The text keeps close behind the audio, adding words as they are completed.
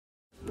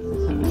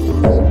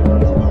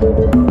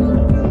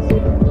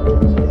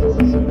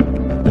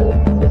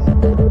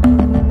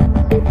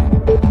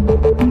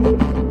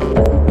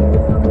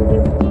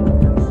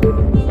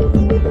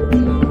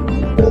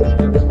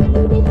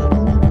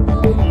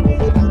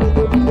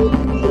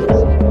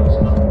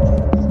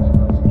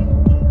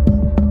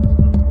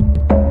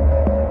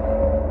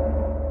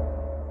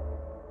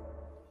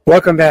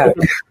Welcome back.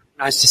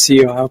 Nice to see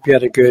you. I hope you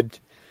had a good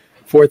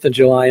 4th of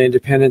July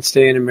Independence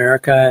Day in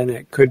America, and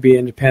it could be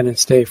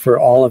Independence Day for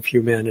all of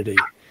humanity.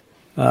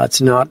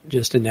 It's not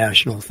just a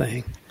national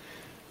thing.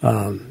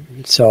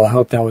 So I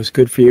hope that was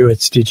good for you.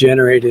 It's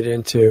degenerated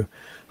into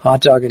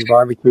hot dog and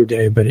barbecue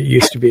day, but it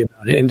used to be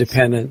about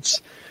independence,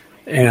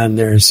 and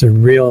there's a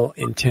real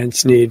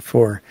intense need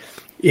for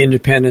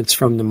independence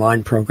from the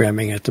mind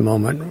programming at the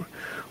moment.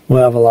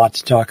 We'll have a lot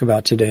to talk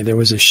about today. There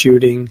was a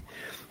shooting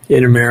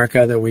in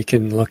America that we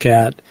can look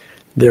at.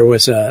 There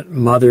was a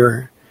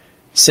mother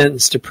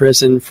sentenced to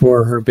prison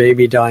for her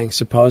baby dying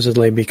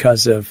supposedly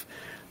because of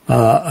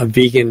a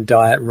vegan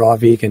diet, raw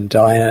vegan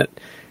diet.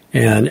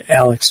 And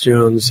Alex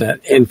Jones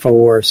at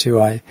InfoWars, who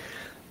I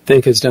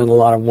think has done a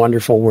lot of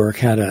wonderful work,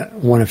 had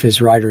one of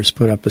his writers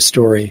put up a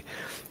story,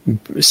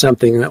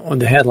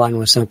 the headline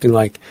was something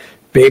like,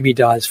 "Baby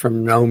dies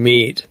from no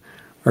meat,"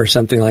 or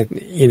something like,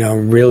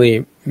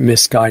 really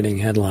misguiding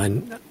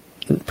headline.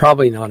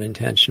 Probably not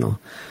intentional,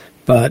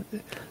 but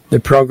the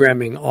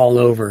programming all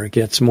over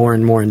gets more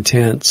and more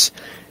intense,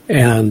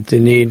 and the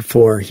need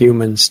for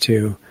humans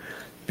to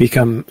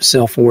become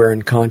self-aware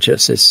and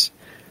conscious is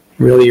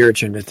really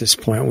urgent at this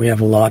point. We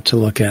have a lot to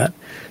look at.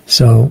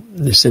 So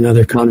this is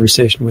another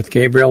conversation with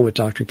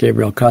Dr.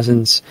 Gabriel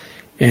Cousens,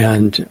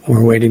 and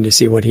we're waiting to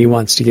see what he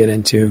wants to get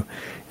into,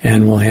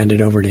 and we'll hand it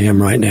over to him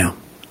right now.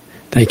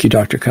 Thank you,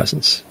 Dr.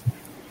 Cousens.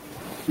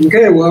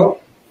 Okay,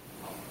 well,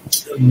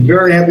 I'm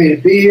very happy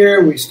to be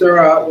here. We start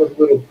out with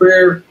a little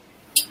prayer,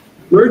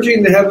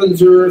 merging the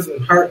heavens, earth,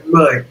 and heart and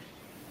mind.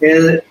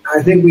 And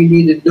I think we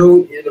need to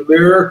note in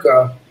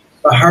America,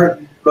 the heart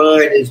and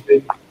mind has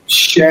been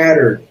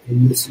shattered.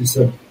 And this is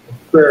a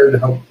prayer to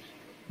help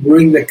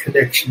bring the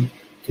connection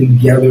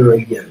together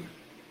again.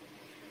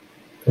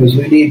 Because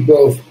we need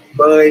both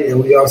mind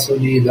and we also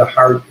need the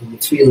heart and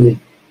the feeling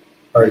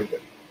part of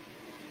it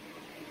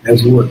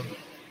as one.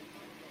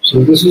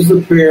 So this is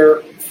the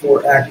prayer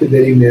for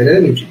activating that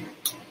energy.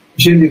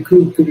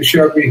 Shindiku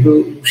Kudushabi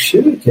Hu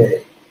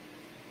Shivite.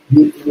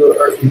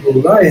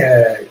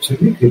 Imulaya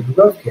Chavika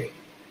Bhavke.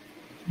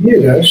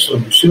 Yes,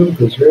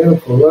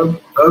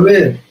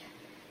 Amen.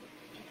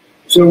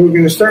 So we're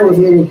going to start with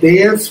a little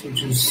dance,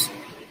 which is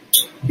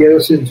get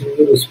us into a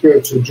little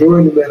spiritual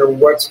joy, no matter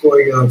what's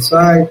going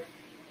outside.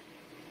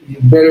 You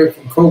better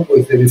can cope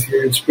with it if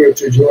you're in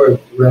spiritual joy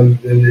rather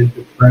than in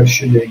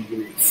depression and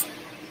grief.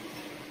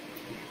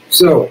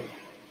 So,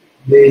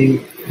 the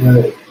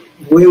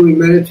way we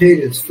meditate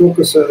is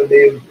focus on the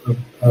name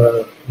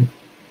of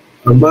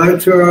a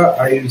mantra.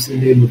 I use the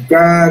name of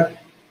God,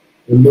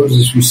 and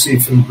Moses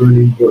received from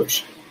burning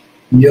bush.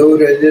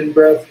 Yoda and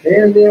in-breath,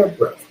 and the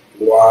out-breath.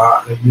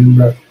 Wah and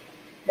in-breath,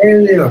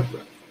 and the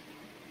out-breath.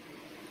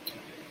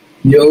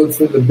 Yod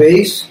from the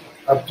base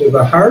up to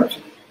the heart.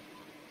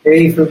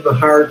 A from the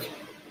heart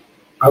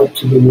out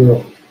to the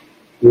world.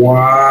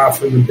 Wah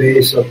from the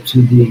base up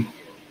to the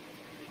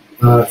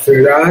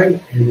third eye,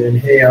 and then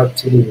Hey out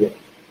to the world.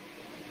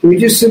 We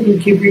just simply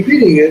keep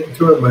repeating it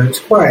until our mind is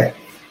quiet.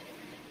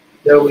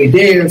 Then we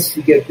dance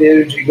to get the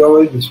energy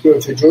going, the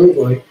spiritual joy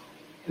going,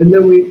 and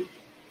then we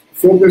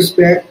focus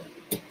back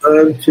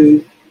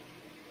onto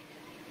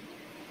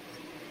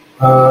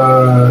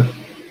a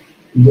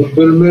little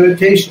bit of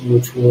meditation,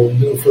 which we'll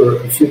do for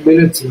a few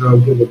minutes, and I'll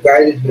give a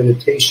guided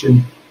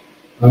meditation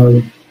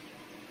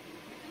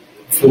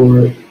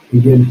for,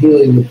 again,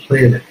 healing the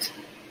planet.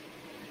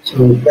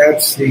 So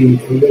that's a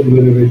little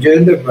bit of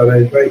agenda, but I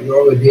invite you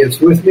all to dance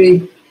with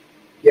me.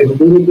 Get a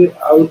little bit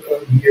out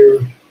of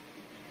your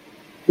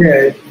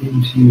head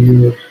into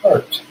your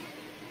heart.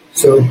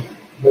 So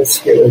let's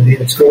get a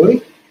dance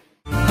going.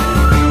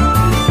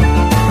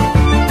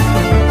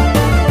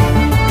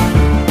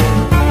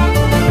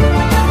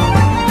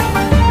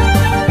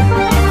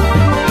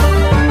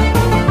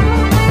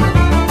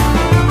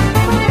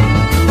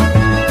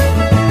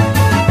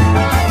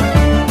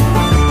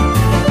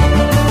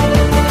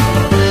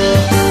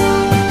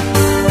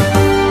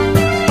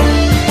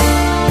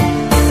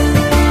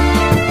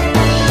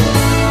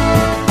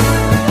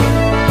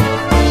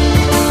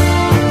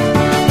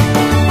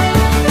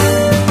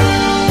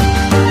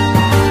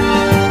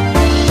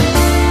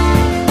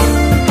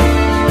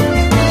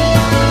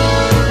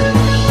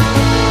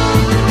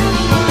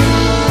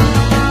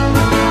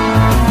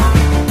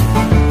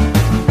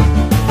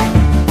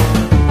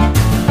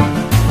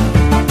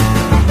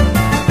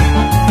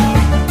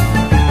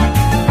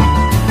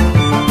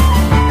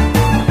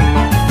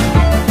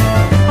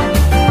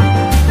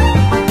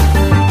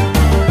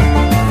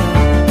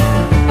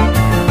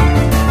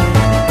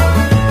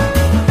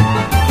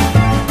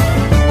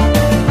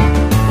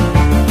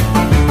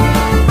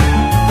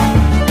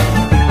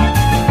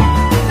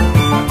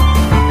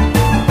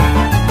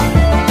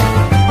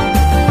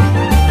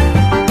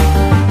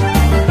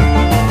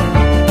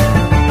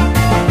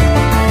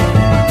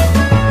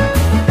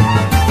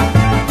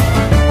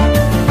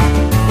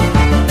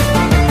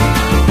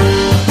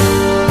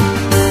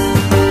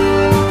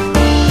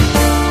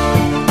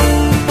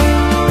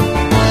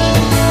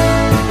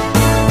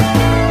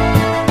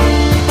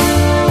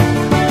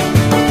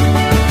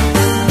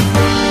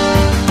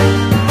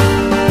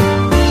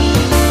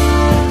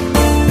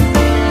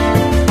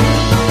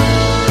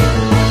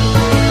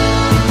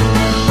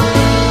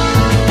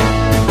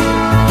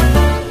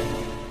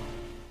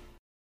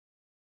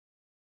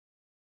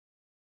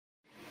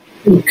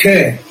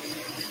 Okay.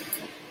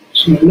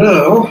 So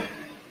now,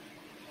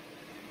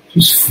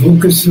 just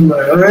focus on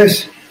my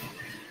eyes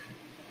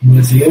and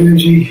let the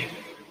energy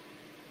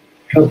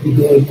help you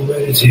go into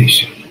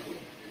meditation.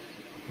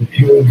 And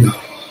here we go.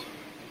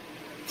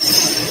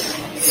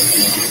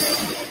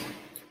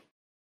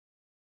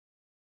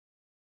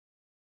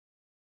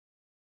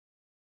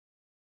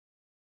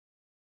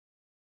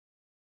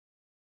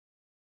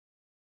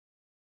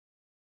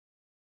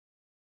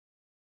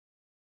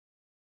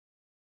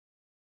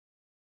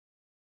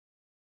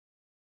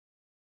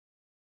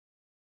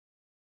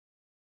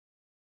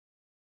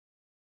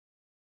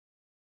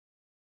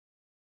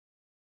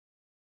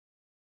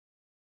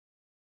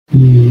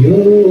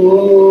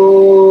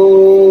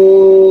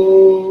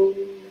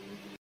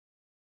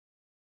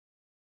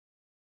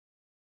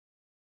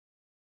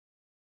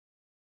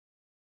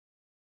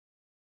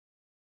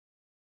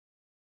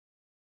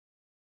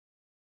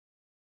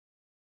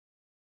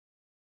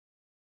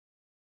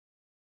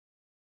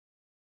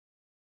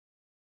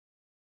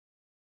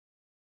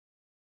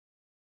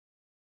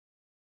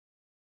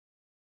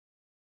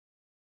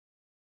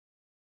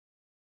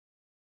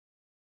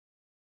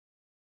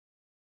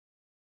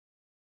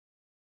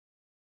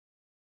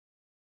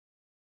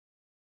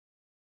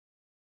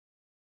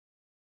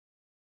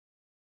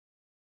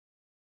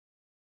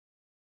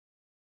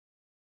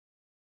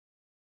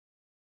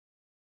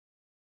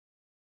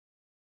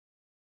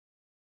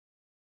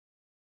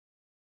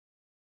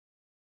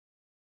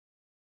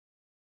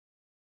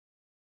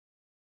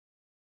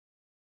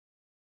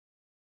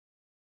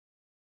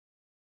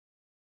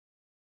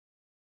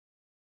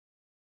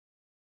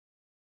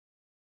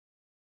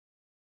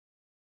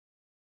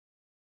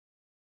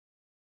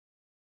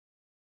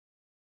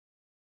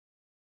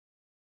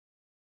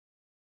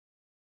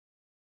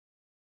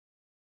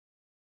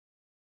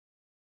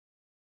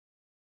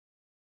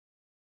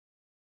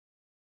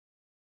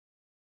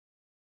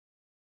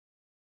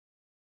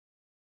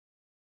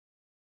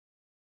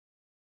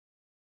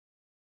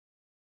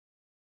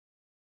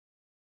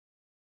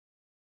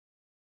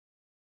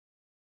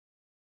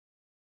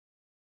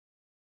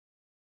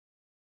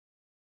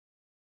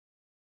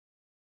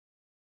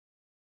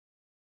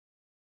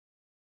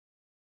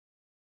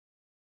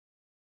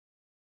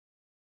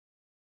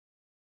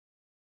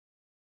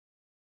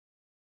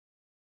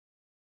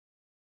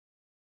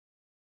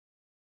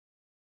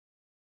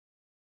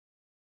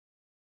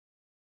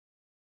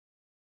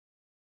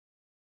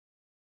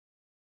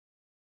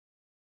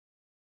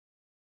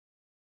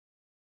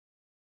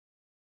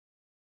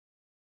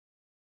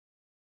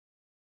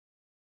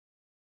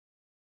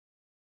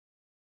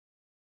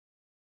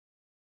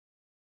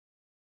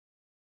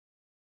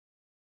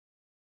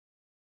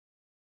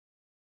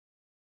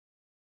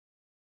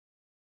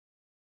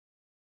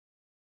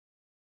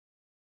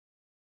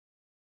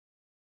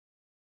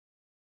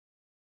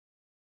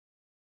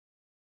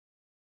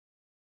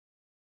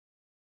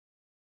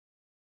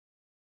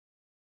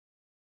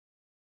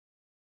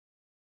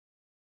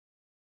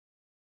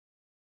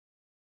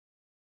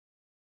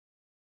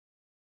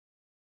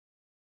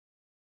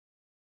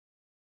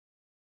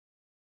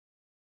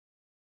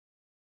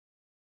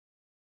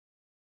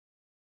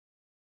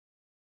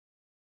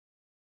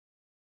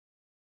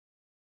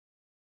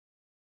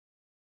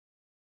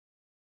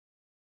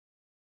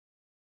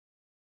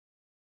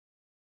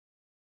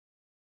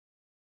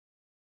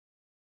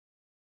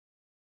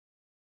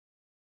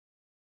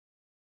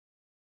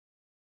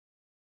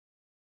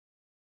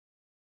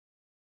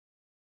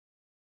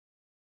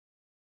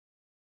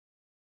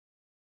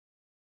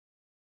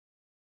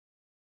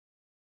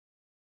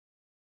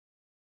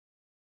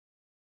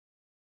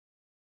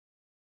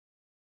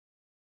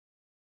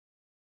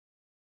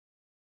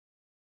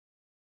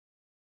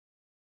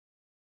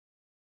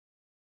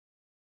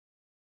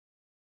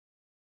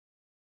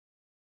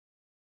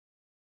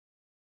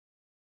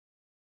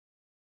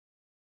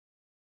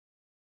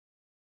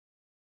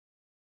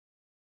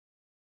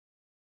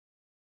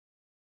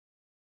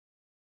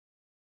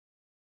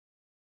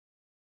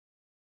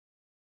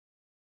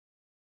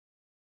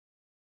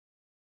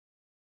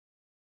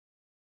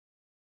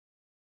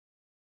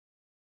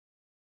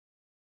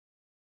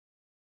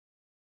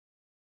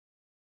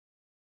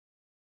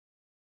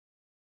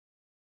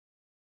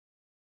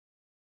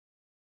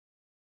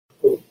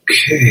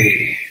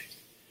 Okay.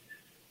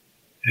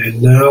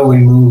 And now we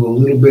move a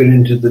little bit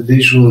into the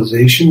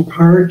visualization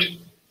part.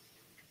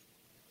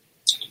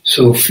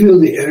 So feel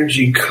the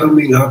energy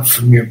coming up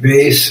from your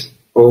base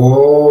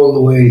all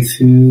the way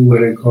through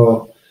what I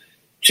call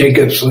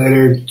Jacob's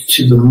ladder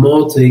to the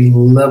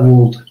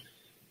multi-leveled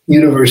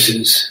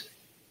universes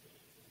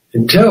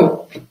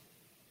until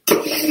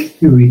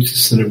you reach the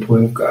center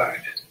point of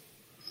God.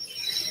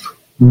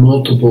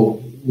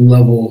 Multiple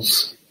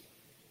levels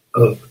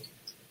of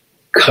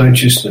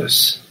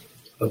consciousness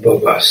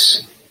above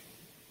us.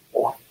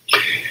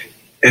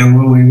 And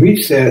when we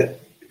reach that,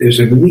 there's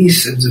a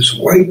release of this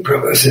white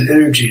pearlescent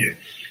energy that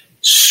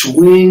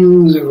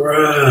swings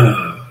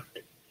around.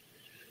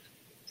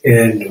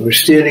 And we're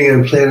standing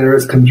on planet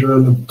Earth, comes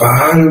around the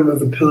bottom of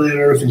the planet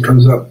Earth and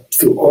comes up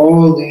through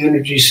all the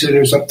energy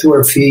centers, up to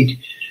our feet,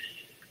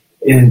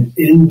 and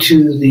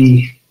into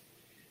the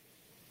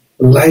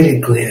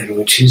lighted gland,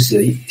 which is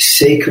the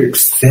sacred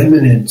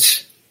feminine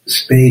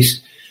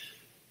space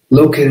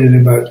located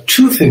about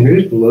 2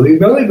 fingers below your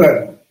belly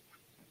button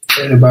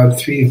and about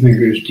 3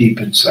 fingers deep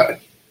inside.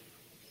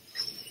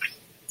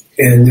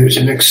 And there's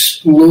an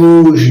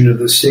explosion of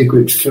the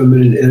sacred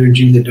feminine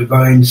energy. The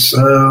divine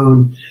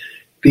sound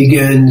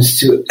begins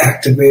to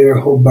activate our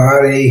whole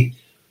body,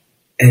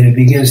 and it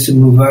begins to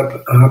move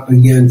up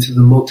again to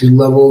the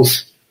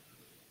multi-levels,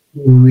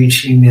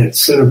 reaching that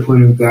center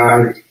point of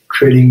God,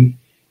 creating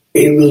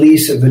a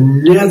release of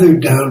another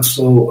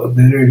downflow of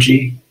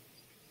energy,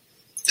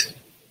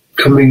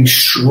 coming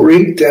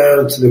straight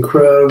down to the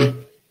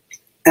crown,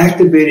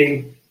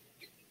 activating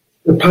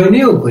the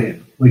pineal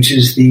gland, which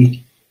is the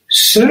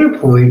center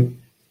point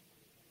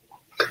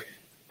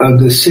of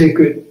the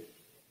sacred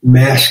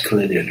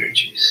masculine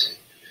energies.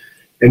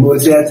 And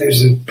with that,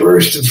 there's a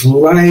burst of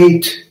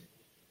light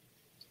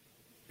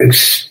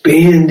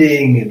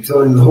expanding and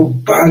filling the whole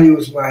body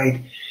with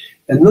light.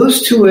 And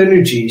those 2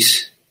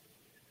 energies,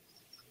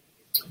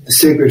 the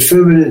sacred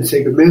feminine and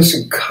sacred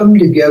masculine, come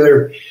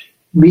together,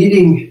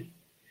 meeting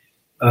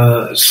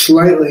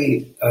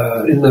slightly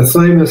in the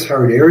thymus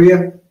heart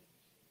area.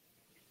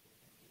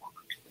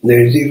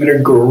 There's even a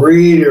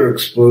greater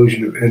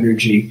explosion of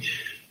energy,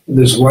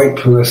 this white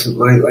pearlescent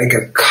light, like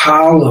a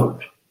column.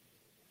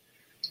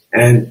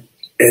 And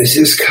as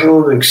this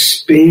column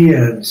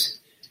expands,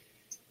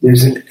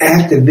 there's an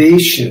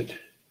activation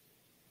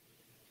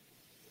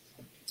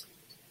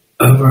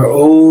of our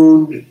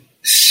own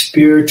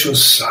spiritual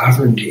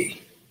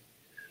sovereignty.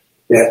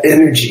 That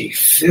energy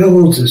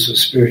fills us with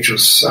spiritual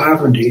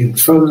sovereignty, and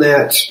from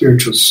that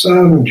spiritual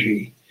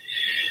sovereignty,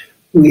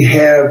 we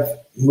have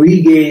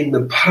regained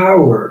the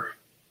power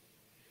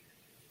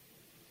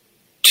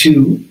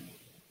to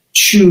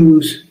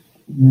choose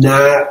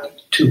not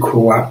to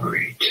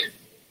cooperate.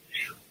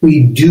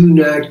 We do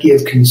not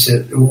give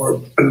consent,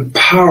 or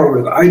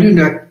empower. I do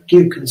not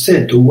give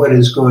consent to what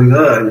is going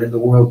on in the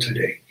world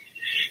today,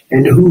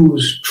 and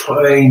who's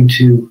trying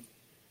to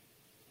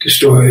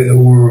destroy the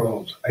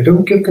world. I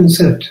don't give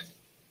consent.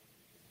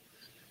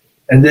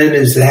 And then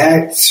as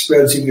that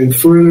spreads even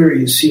further,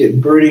 you see it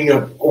burning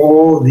up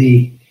all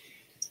the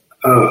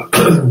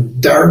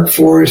dark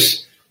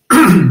force,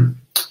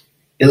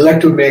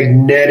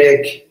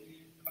 electromagnetic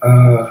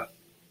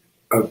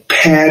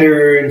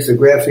patterns, the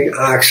graphene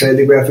oxide,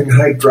 the graphene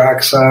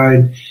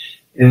hydroxide,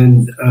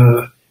 and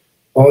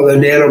all the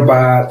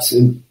nanobots,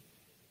 and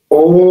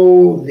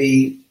all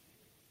the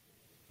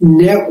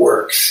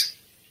networks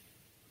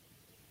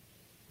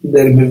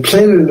that have been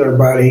planted in our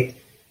body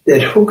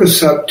that hook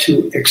us up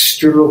to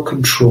external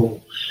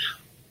control.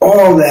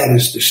 All that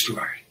is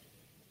destroyed.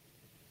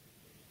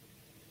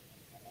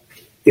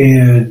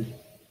 And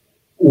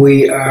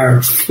we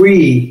are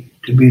free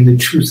to be the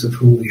truth of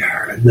who we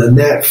are. And then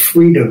that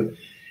freedom,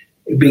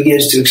 it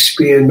begins to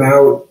expand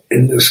out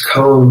in this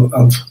column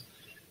of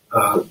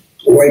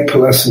white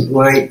pearlescent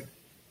light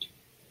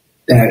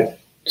that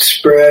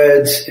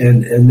spreads,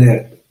 and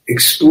that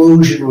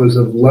explosion was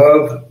of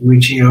love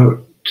reaching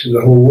out to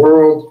the whole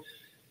world,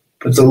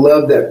 but the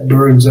love that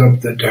burns up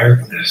the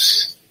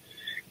darkness.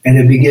 And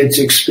it begins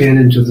to expand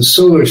into the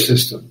solar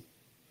system,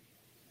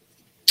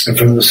 and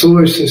from the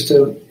solar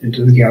system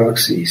into the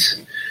galaxies.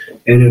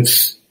 And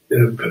it's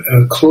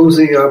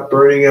closing up,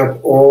 burning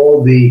up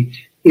all the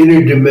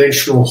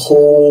interdimensional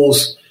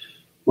holes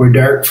where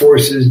dark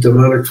forces,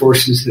 demonic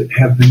forces that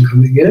have been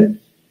coming in.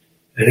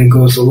 And it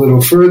goes a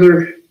little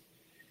further,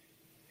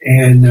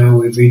 and now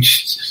we've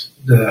reached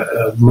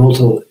the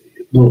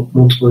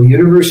multiple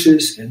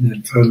universes, and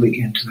then finally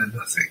into the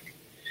nothing.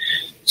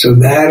 So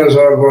that is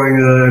all going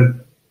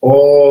on.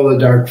 All the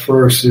dark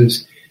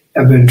forces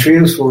have been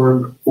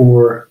transformed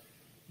or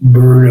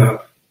burned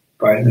up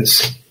by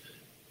this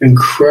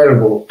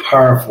incredible,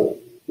 powerful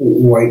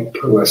white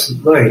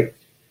pearlescent light.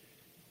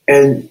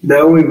 And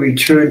now we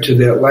return to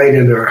that light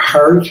in our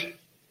heart,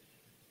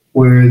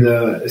 where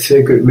the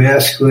sacred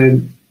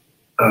masculine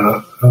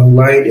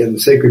light and the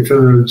sacred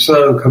feminine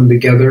sound come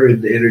together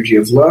in the energy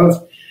of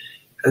love.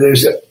 And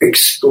there's an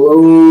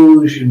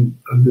explosion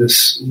of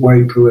this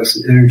white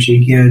pearlescent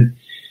energy again,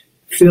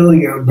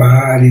 filling our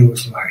body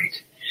with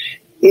light.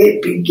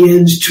 It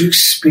begins to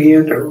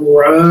expand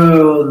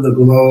around the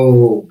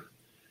globe,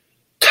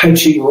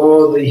 touching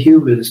all the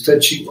humans,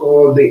 touching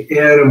all the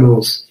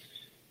animals,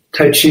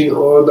 touching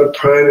all the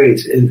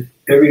primates, and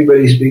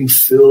everybody's being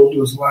filled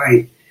with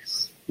light.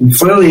 And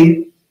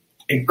finally,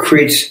 it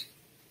creates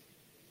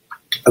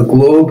a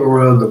globe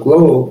around the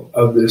globe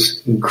of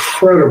this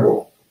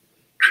incredible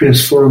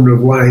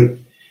transformative light.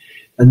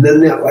 And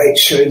then that light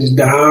shines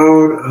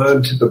down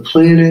onto the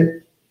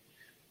planet,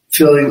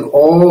 filling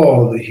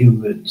all the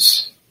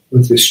humans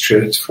with this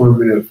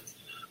transformative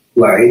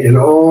light, and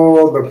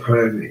all the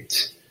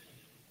primates,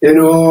 and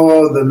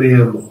all the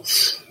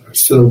mammals are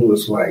filled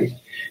with light,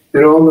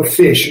 and all the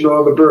fish, and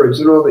all the birds,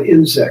 and all the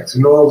insects,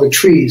 and all the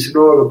trees, and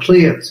all the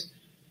plants,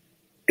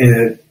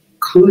 and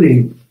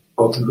including,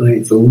 ultimately,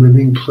 the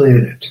living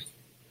planet.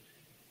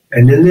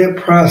 And in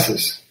that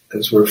process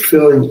as we're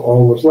filling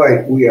all with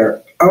light, we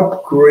are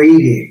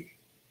upgrading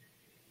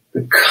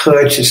the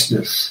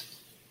consciousness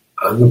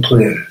on the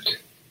planet.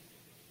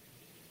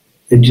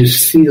 And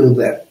just feel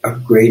that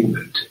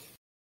upgradement.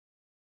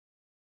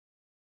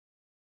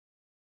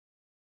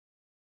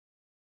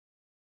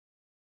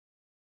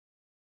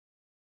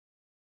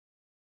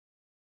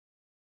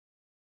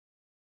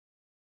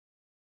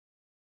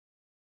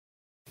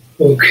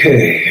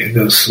 Okay, and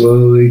now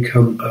slowly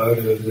come out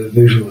of the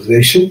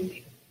visualization.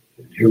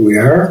 Here we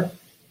are.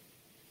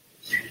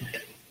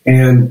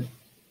 And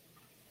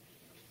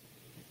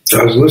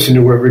I was listening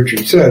to what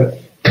Richard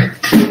said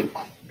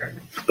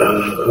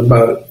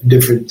about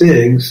different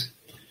things.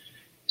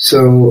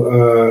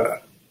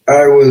 So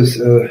I was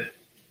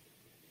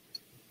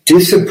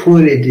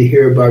disappointed to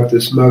hear about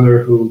this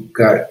mother who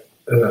got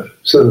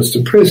sentenced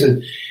to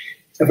prison.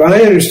 If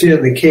I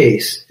understand the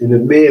case, and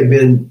it may have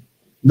been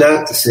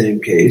not the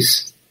same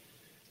case,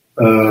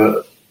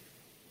 but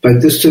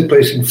this took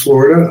place in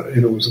Florida,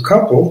 and it was a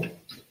couple,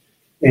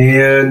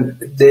 and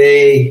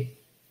they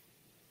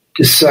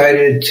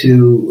decided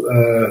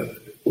to,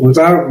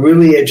 without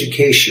really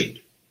education,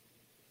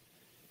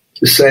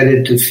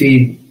 decided to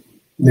feed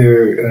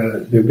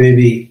their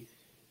baby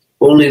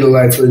only the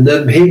life, and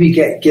then the baby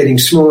getting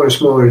smaller and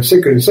smaller and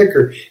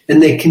sicker,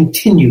 and they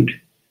continued.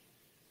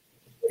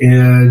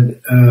 And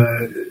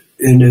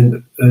then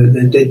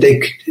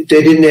they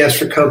didn't ask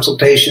for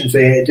consultations.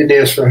 They didn't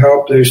ask for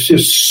help. There's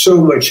just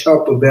so much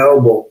help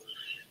available.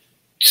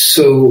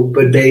 So,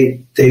 but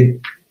they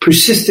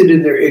persisted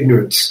in their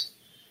ignorance,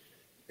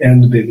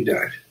 and the baby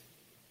died.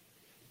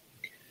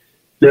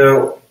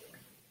 Now,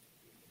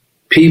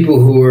 people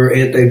who are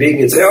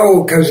anti-vegan say,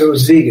 "Oh, because it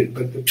was vegan,"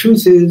 but the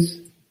truth is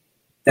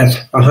that's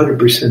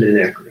 100%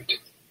 inaccurate.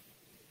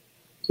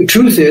 The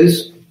truth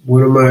is,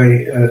 one of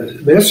my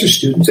master's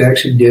students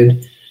actually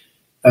did.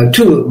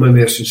 Two of my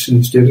master's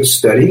students did a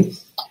study,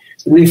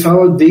 and they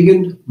followed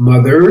vegan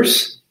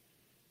mothers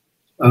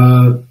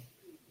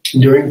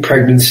during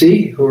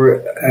pregnancy who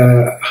were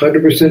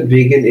 100%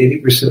 vegan,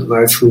 80%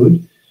 live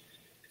food,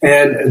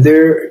 and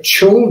their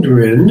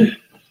children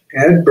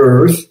at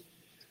birth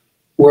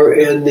were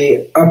in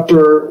the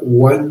upper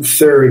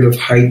 1/3 of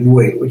height and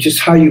weight, which is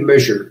how you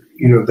measure,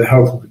 the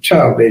health of a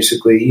child,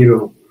 basically,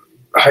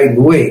 height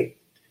and weight.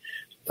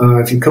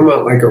 If you come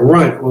out like a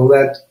runt, well,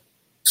 that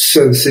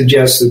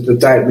suggests that the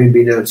diet may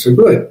be not so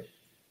good.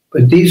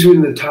 But these were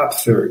in the top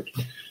third.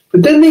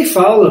 But then they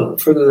followed them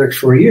for the next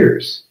 4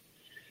 years.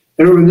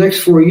 And over the next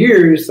 4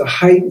 years, the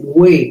height and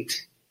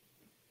weight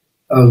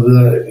of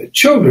the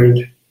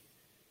children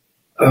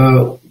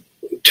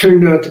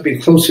turned out to be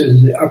closer to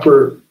the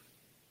upper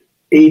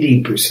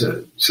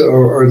 80%,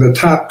 or the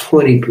top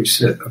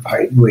 20% of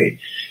height and weight.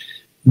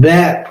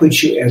 That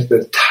puts you at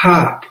the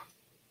top,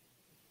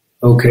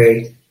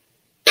 okay,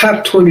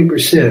 top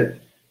 20%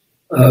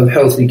 of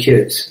healthy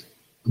kids.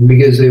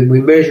 Because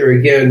we measure,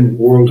 again,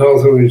 World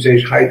Health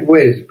Organization, height and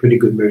weight is a pretty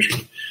good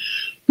measurement.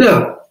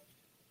 Now,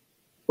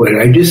 what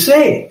did I just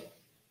say?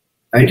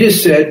 I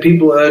just said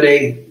people on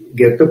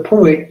get the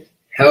point,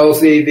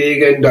 healthy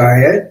vegan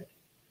diet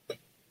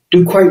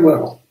do quite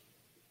well.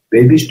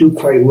 Babies do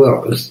quite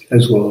well,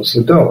 as well as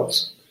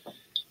adults.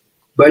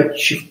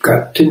 But you've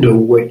got to know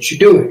what you're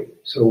doing.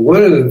 So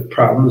one of the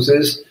problems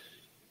is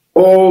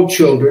all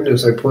children,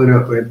 as I point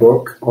out in my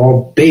book,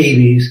 all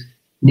babies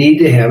need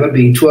to have a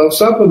B12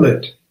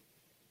 supplement.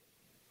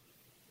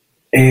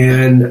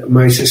 And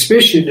my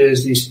suspicion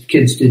is these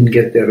kids didn't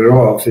get that at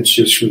all if it's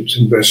just fruits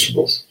and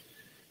vegetables.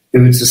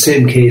 If it's the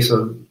same case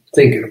I'm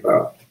thinking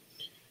about,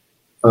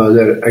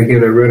 that,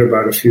 again, I read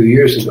about a few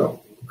years ago.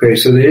 Okay,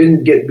 so they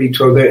didn't get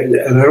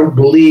B12, and I don't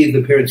believe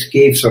the parents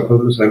gave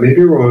supplements. I may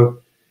be wrong.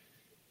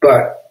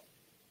 But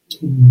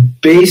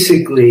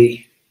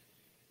basically,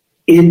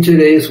 in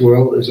today's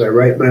world, as I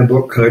write my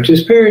book,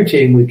 Conscious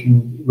Parenting, we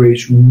can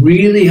raise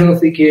really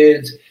healthy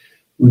kids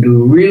who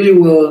do really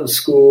well in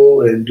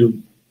school and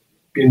do,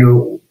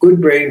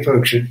 good brain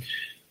function,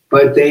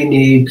 but they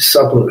need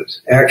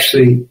supplements.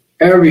 Actually,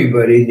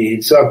 everybody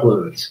needs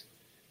supplements.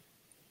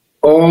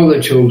 All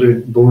the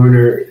children born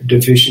are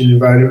deficient in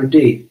vitamin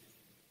D.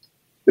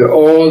 They're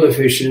all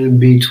deficient in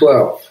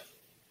B12.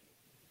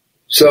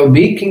 So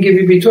meat can give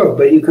you B12,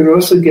 but you can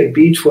also get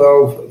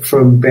B12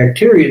 from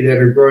bacteria that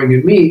are growing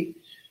in meat,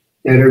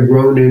 that are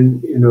grown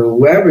in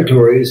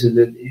laboratories, and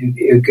then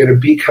you get a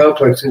B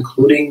complex,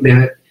 including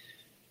that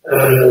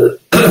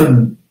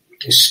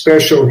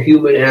special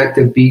human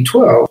active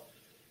B12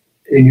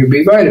 in your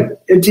B vitamin.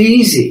 It's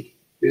easy.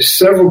 There's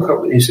several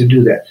companies that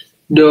do that.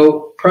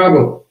 No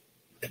problem.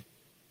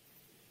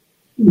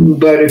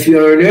 But if you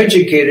aren't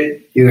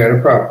educated, you got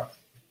a problem.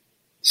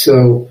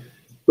 So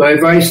my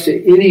advice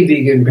to any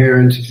vegan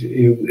parents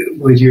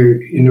with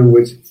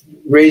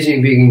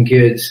raising vegan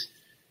kids,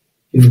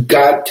 you've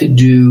got to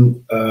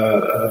do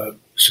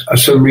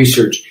some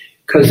research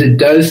because it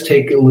does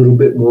take a little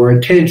bit more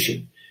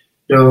attention.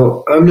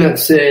 Now, I'm not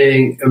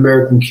saying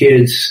American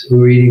kids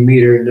who are eating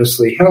meat are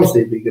necessarily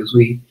healthy because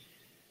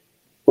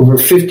over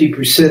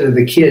 50% of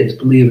the kids,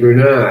 believe it or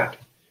not,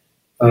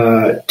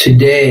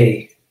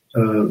 today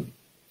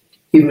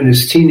even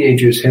as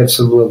teenagers, have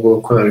some level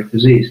of chronic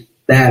disease.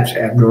 That's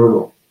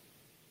abnormal.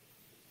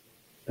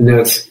 And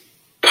that's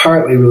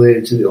partly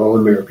related to the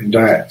all-American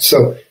diet.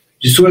 So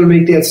just want to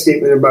make that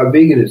statement about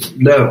veganism.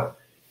 Now,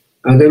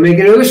 I'm going to make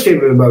another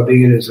statement about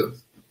veganism.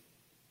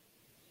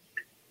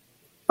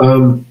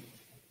 I've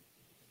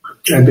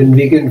been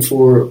vegan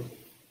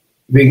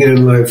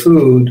and live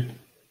food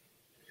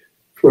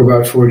for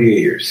about 48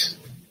 years.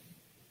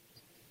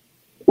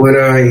 When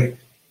I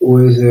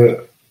was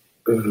a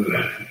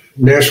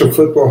National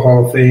Football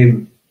Hall of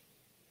Fame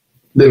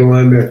middle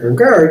linebacker and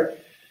guard,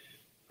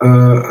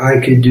 I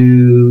could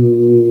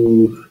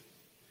do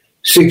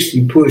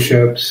 60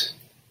 push-ups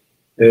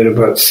and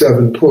about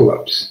 7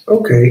 pull-ups.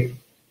 Okay.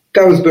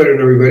 That was better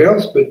than everybody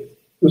else, but it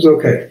was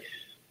okay.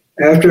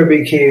 After I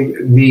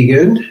became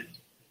vegan,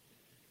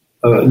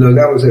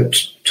 that was at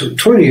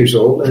 20 years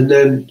old, and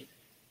then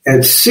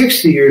at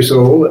 60 years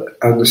old,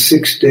 on the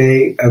 6th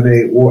day of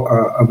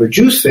a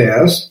juice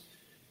fast,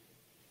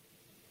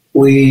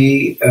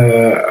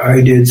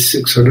 I did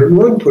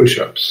 601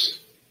 push-ups.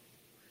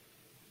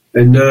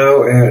 And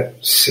now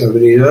at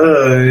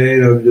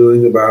 79, I'm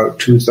doing about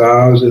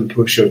 2,000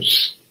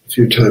 push-ups a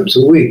few times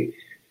a week.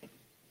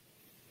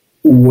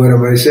 What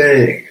am I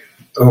saying?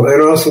 Oh,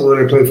 and also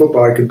when I played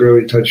football, I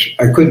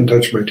couldn't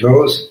touch my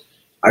toes.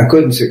 I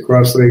couldn't sit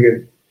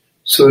cross-legged.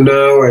 So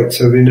now at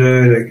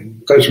 79, I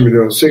can touch my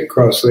toes, sit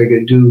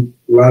cross-legged, do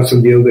lots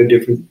of yoga,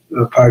 different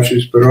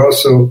postures, but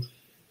also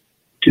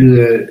do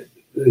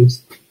the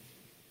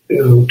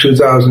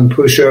 2,000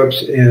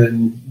 push-ups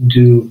and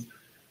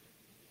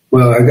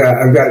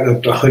I've gotten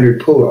up to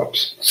 100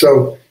 pull-ups.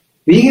 So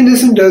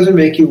veganism doesn't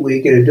make you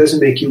weak, and it doesn't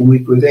make you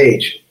weak with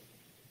age.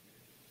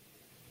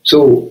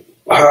 So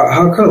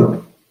how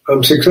come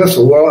I'm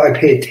successful? Well, I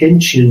pay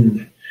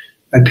attention.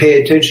 I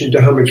pay attention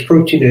to how much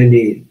protein I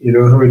need,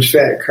 how much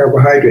fat,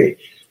 carbohydrate.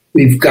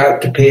 We've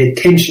got to pay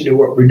attention to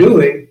what we're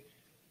doing,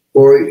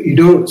 or you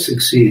don't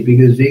succeed,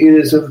 because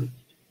veganism,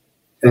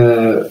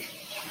 the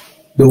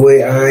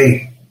way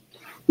I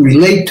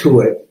relate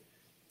to it,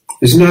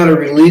 is not a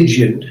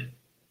religion.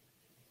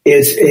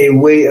 It's a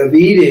way of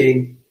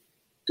eating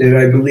that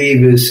I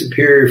believe is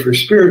superior for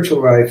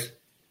spiritual life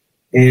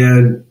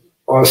and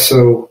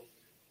also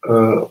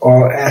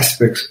all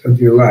aspects of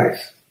your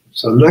life.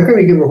 So I'm not going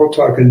to give a whole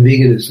talk on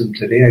veganism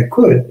today. I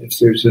could if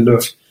there's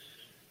enough.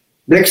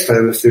 Next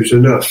time if there's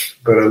enough.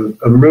 But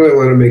I'm really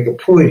want to make a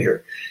point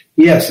here.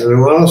 Yes, and I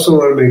also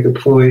want to make a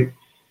point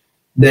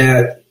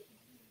that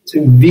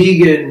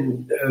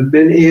vegan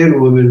men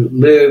and women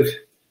live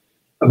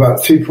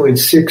about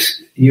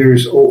 3.6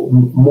 years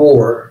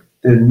more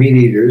than meat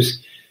eaters,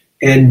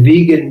 and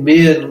vegan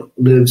men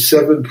live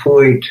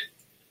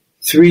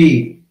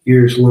 7.3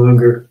 years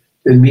longer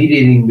than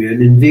meat-eating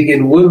men, and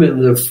vegan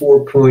women live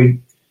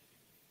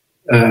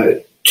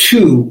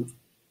 4.2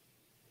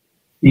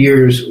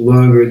 years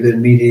longer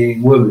than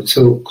meat-eating women.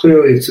 So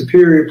clearly it's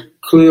superior.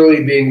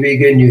 Clearly being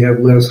vegan, you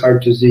have less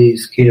heart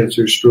disease,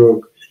 cancer,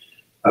 stroke,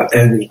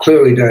 and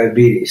clearly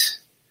diabetes.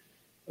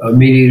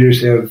 Meat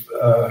eaters have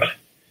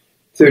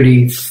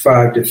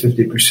 35 to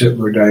 50%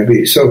 more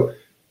diabetes. So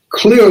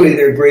clearly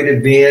there are great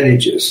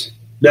advantages.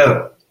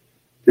 Now,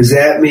 does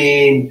that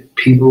mean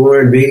people who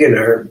aren't vegan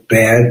are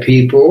bad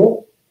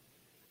people?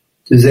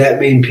 Does that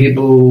mean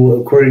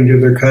people, according to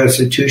their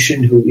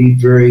constitution, who eat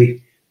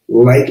very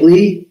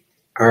lightly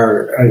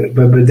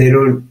but they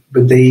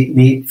eat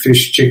meat,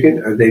 fish,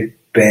 chicken? Are they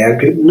bad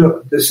people?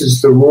 No, this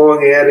is the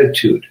wrong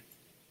attitude.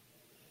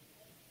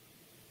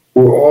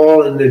 We're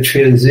all in the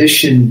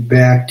transition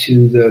back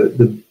to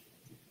the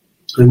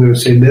I'm going to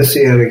say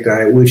messianic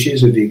diet, which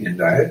is a vegan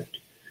diet,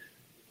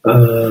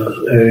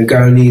 and a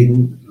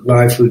Ghanaian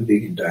live food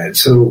vegan diet.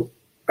 So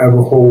I have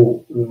a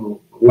whole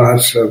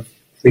lots of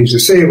things to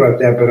say about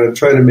that, but I'm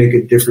trying to make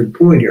a different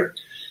point here.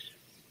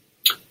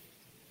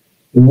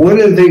 One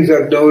of the things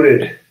I've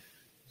noted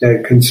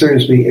that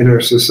concerns me in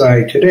our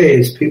society today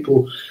is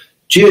people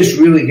just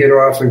really get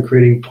off in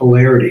creating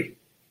polarity.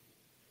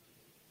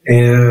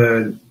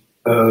 And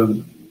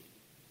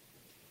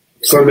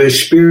from a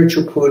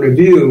spiritual point of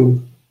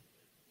view,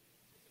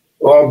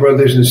 all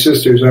brothers and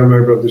sisters are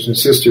my brothers and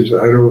sisters.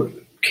 I don't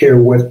care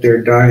what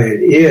their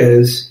diet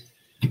is,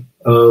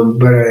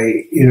 but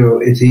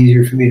it's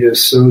easier for me to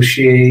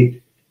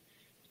associate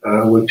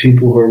with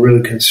people who are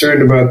really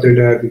concerned about their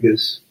diet,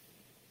 because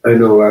I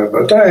know a lot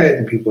about diet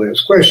and people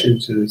ask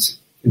questions, and it's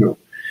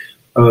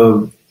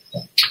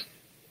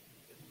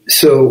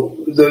So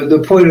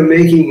the point I'm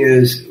making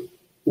is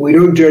we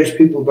don't judge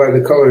people by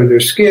the color of their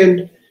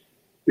skin.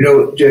 We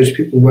don't judge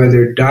people by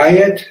their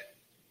diet.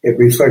 It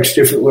reflects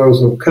different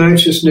levels of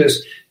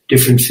consciousness,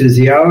 different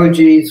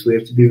physiologies. We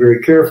have to be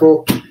very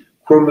careful.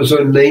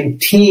 Chromosome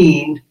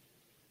 19,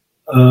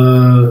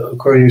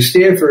 according to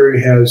Stanford,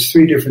 has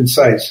 3 different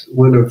sites.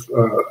 One of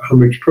how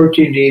much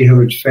protein you need, how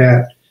much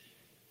fat,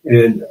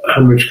 and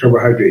how much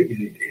carbohydrate you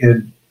need.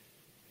 And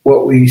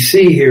what we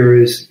see here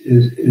is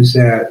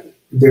that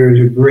there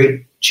is a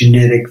great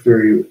genetic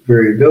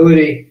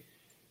variability.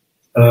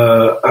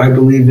 I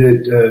believe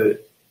that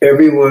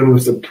everyone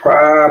with the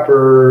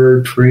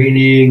proper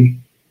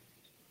training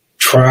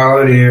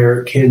trial and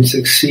error can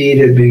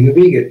succeed at being a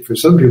vegan. For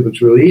some people,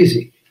 it's really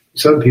easy. For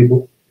some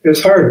people,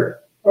 it's harder.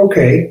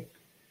 Okay.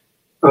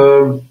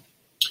 But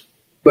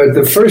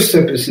the first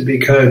step is to be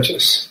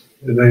conscious.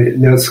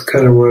 And that's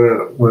kind of what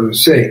I want to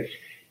say.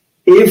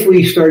 If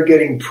we start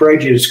getting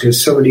prejudiced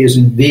because somebody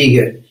isn't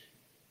vegan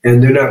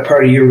and they're not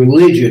part of your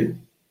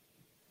religion,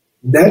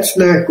 that's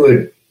not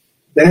good.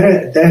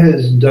 That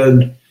has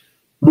done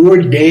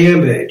more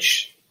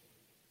damage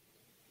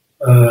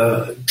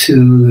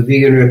to the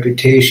vegan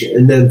reputation.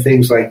 And then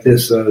things like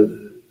this,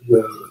 the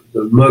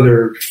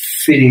mother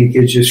feeding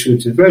kids just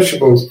fruits and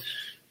vegetables,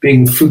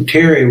 being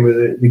fruitarian with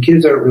it. The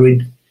kids aren't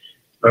really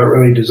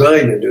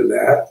designed to do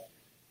that.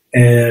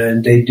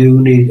 And they do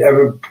need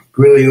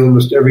really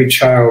almost every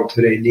child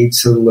today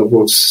needs some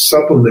level of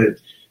supplement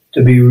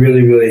to be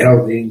really, really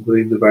healthy,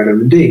 including the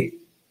vitamin D,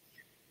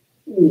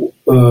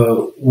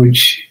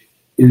 which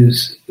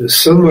is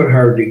somewhat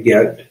hard to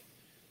get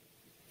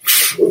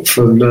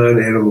from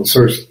non-animal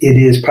sources. It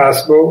is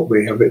possible.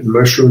 We have it in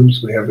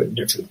mushrooms. We have it in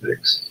different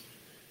things.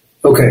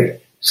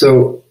 Okay,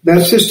 so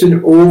that's just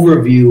an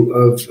overview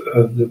of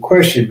the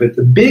question. But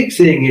the big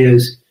thing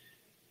is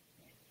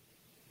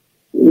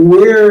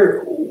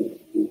where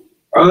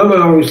I'm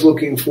always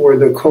looking for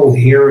the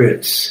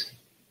coherence.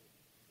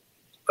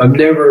 I'm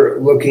never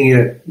looking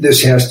at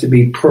this has to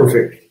be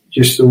perfect,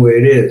 just the way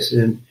it is.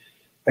 And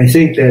I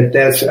think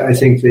that's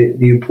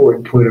the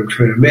important point I'm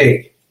trying to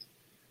make.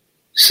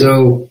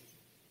 So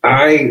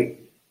I've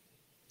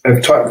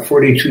taught in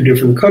 42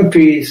 different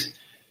countries.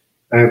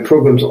 I have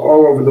programs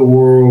all over the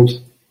world.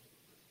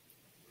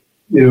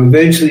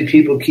 Eventually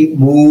people keep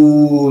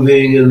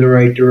moving in the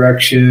right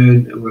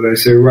direction. And when I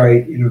say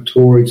right,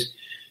 towards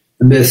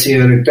the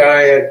Messianic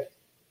diet,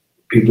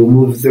 people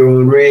move at their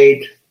own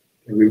rate.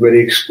 Everybody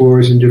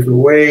explores in different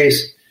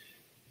ways.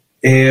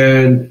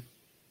 And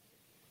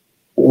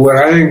what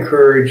I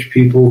encourage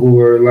people who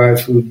are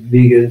live food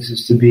vegans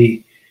is to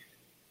be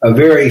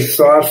very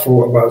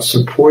thoughtful about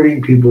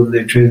supporting people in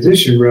their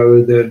transition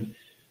rather than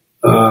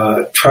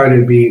try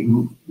to be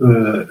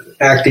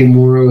acting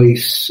morally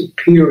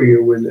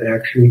superior when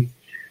actually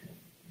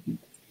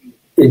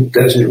it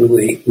doesn't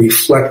really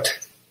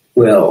reflect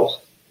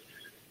well.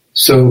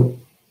 So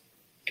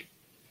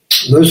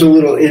those are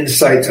little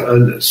insights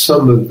on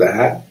some of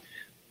that.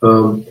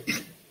 And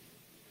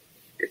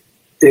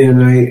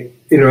I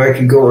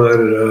could go on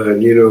and on.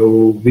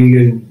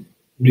 Vegan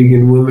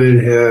women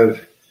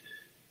have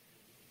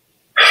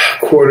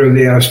quarter of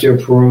the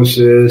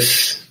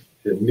osteoporosis,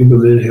 and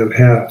vegan men have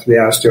half the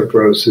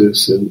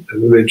osteoporosis, and I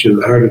mentioned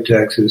the heart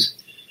attacks is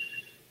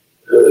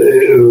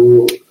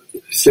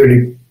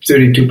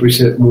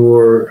 32%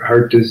 more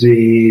heart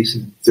disease,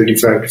 and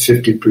 35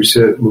 to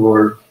 50%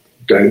 more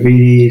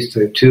diabetes,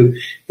 type 2.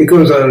 It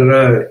goes on and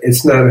on.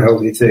 It's not a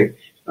healthy thing.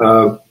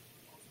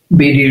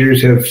 Meat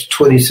eaters have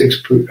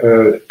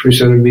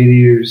 26% of meat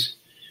eaters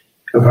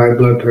have high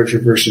blood pressure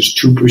versus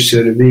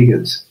 2% of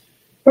vegans.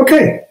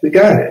 Okay, we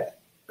got it.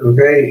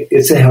 Okay,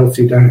 it's a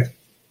healthy diet.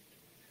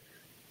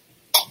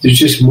 There's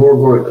just more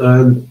going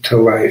on to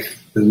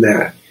life than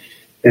that.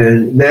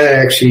 And that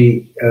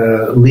actually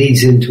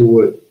leads into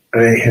what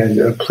I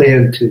had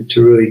planned to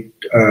really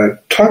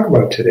talk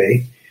about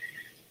today.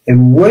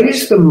 And what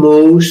is the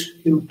most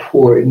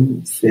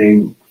important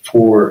thing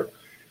for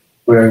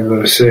what I'm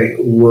going to say,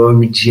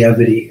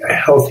 longevity, a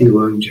healthy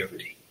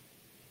longevity?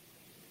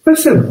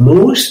 What's the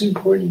most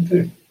important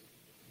thing?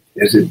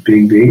 Is it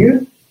being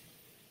vegan?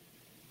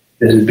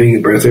 Is it being a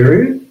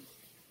breatharian?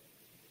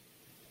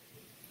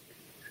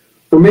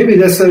 Or maybe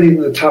that's not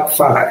even the top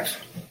 5,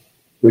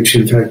 which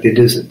in fact it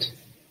isn't.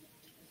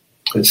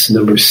 It's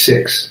number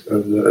 6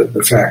 of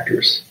the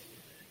factors.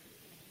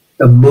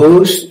 The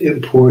most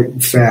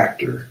important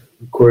factor,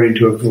 according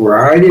to a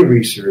variety of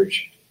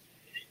research,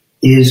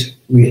 is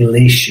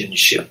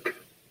relationship.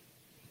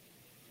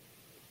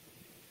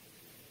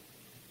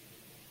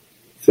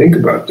 Think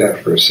about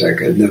that for a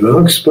second, then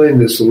I'll explain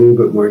this a little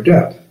bit more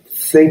depth.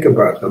 Think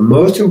about it. The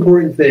most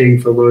important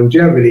thing for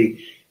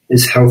longevity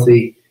is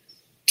healthy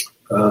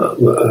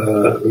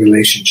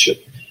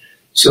relationship.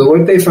 So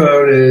what they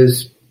found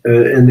is,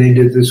 and they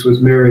did this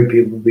with married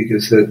people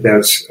because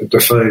that's a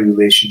defined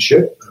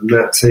relationship. I'm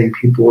not saying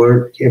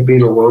people can't be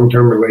in a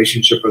long-term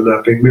relationship or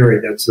not being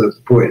married. That's not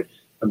the point.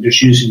 I'm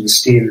just using the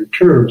standard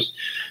terms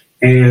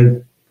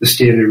and the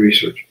standard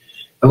research.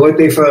 And what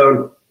they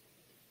found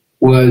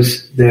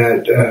was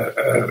that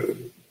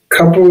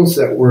couples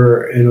that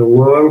were in a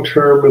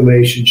long-term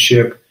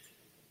relationship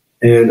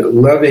and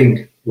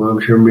loving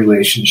long-term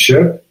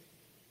relationship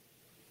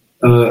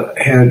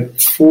had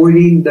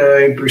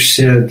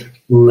 49%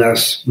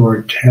 less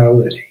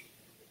mortality.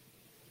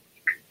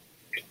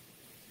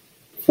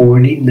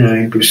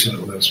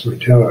 49% less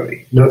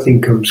mortality.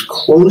 Nothing comes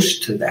close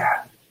to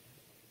that.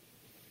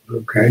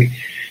 Okay?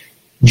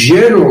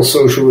 General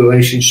social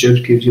relationships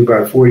gives you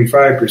about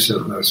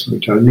 45% less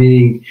mortality,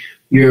 meaning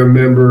you're a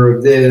member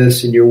of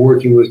this and you're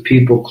working with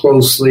people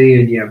closely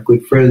and you have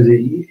good friends.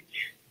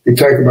 They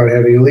talk about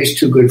having at least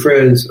 2 good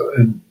friends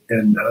and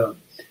at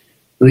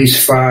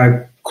least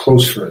 5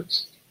 close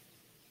friends.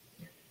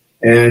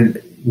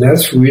 And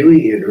that's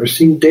really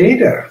interesting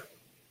data.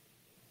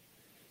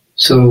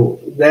 So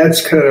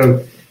that's kind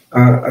of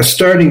a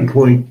starting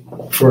point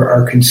for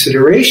our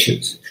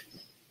considerations.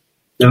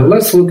 Now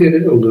let's look at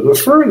it a little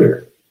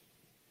further.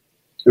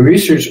 The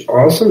research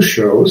also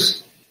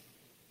shows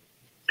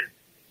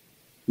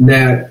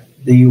that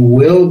the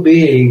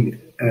well-being,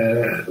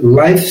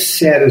 life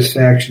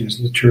satisfaction is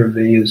the term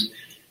they use,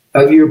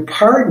 of your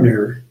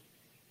partner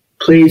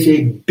plays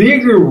a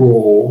bigger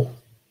role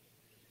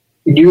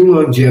in your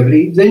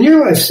longevity than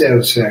your life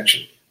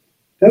satisfaction.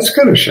 That's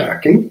kind of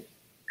shocking.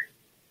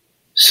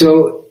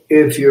 So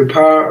if your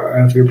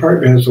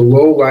partner has a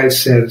low life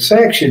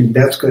satisfaction,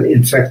 that's going to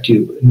infect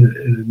you in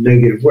a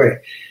negative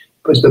way.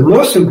 But the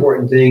most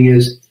important thing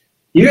is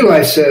your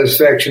life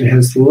satisfaction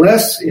has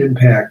less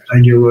impact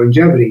on your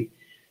longevity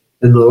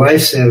than the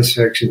life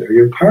satisfaction of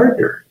your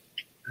partner.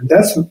 And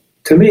that's,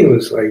 to me,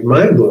 was like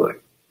mind-blowing.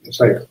 It's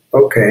like,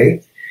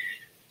 okay.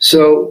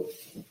 So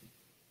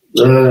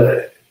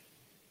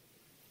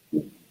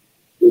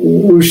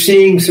we're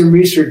seeing some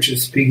research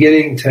that's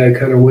beginning to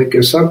kind of wake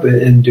us up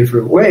in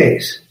different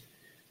ways.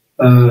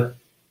 Now,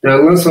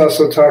 let's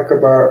also talk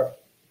about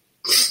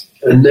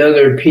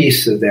another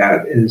piece of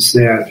that is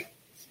that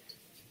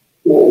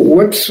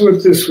what's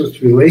with this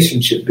with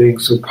relationship being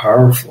so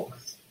powerful?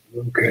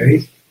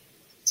 Okay.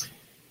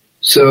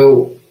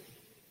 So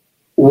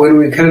when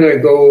we kind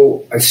of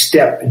go a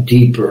step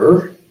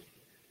deeper,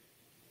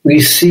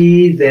 we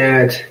see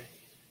that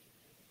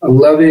a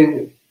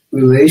loving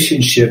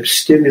relationship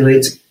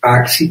stimulates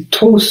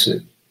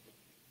oxytocin.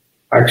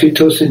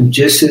 Oxytocin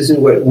just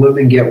isn't what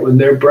women get when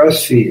they're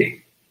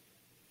breastfeeding.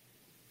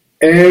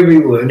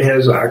 Everyone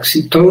has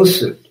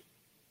oxytocin.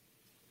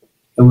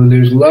 And when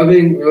there's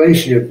loving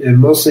relationship and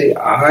mostly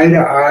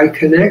eye-to-eye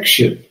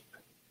connection,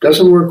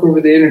 doesn't work over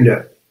the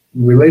internet.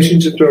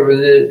 Relationships over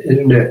the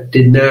internet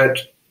did not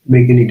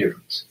make any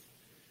difference,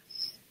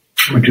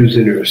 which was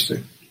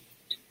interesting.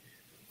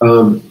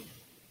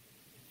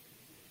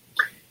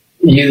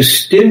 You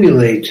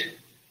stimulate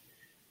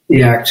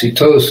the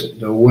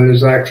oxytocin. Now, what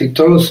does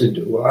oxytocin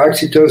do? Well,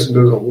 oxytocin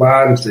does a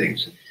lot of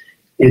things.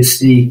 It's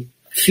the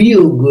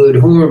feel-good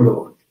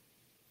hormone.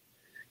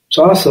 It's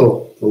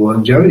also the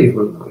longevity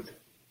hormone.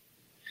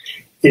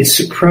 It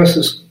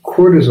suppresses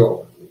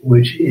cortisol,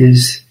 which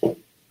is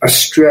a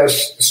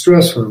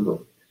stress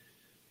hormone.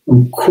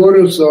 When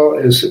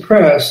cortisol is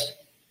suppressed,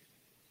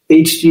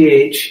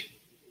 HGH,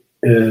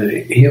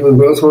 human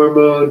growth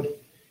hormone,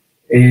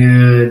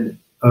 and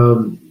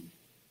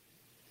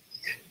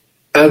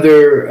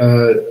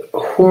other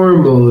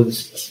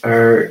hormones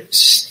are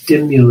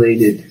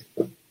stimulated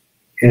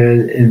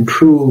and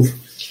improve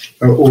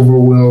our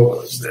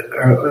overall,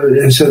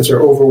 in a sense,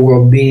 our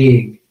overall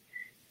being.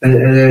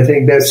 And I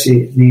think that's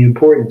the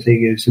important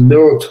thing is the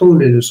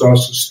melatonin is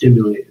also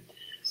stimulated.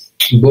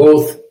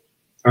 Both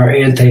are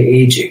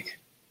anti-aging.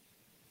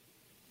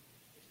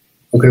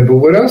 Okay, but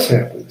what else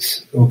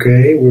happens?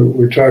 Okay,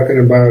 we're talking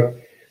about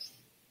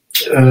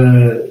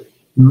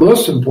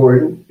most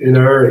important in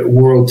our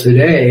world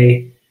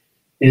today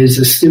is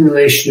the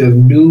stimulation of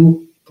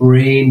new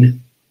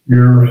brain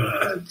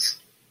neurons.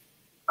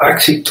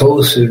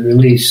 Oxytocin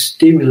release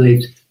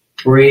stimulates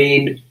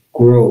brain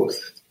growth.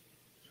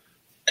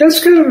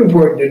 That's kind of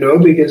important to know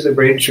because the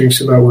brain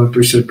shrinks about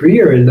 1% per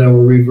year, and now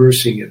we're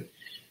reversing it.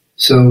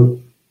 So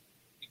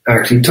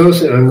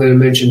oxytocin, I'm going to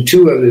mention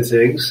two other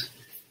things.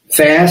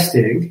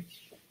 Fasting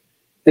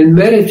and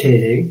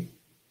meditating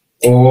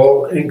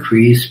all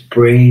increase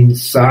brain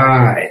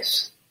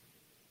size.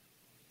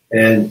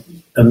 And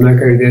I'm not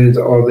going to get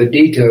into all the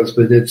details,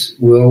 but it's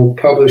well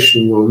published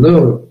and well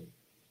known.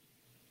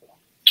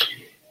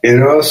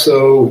 It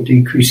also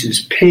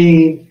decreases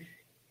pain.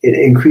 It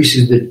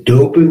increases the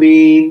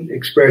dopamine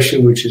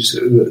expression, which is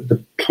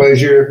the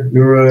pleasure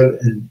neuron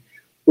and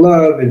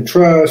love and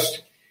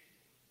trust.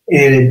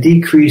 And it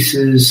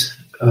decreases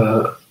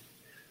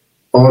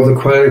all the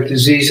chronic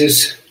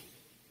diseases,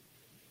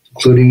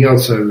 including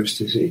Alzheimer's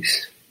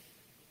disease.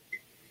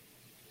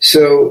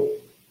 So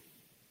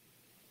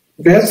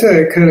that's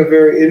a kind of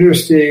very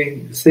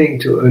interesting thing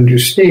to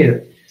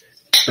understand.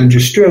 Under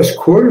stress,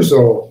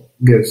 cortisol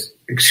gets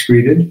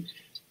excreted,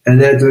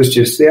 and that does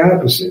just the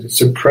opposite. It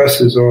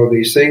suppresses all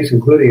these things,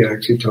 including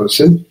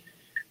oxytocin,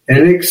 and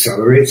it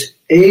accelerates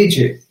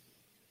aging.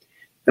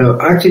 Now,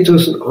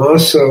 oxytocin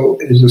also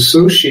is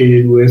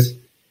associated with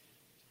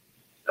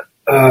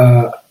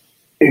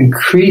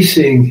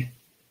increasing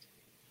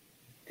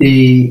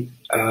the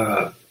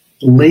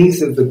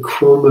length of the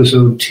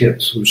chromosome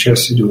tips, which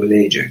has to do with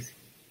aging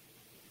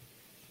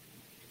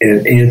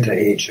and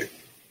anti-aging.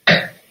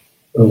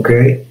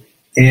 Okay?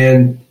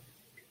 And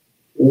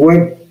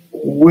what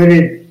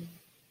it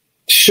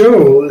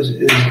shows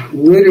is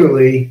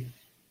literally,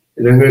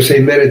 and I'm going to say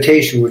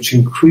meditation, which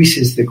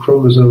increases the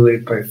chromosome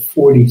length by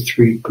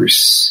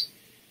 43%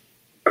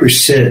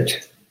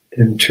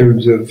 in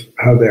terms of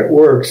how that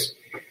works.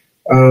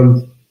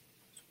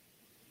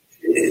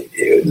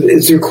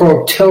 They're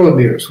called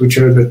telomeres, which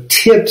are the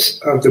tips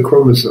of the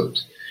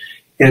chromosomes.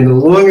 And the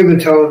longer the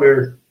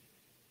telomere,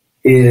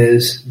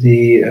 is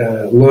the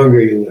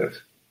longer you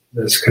live.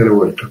 That's kind of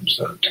what it comes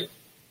down to.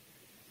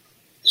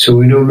 So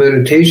we know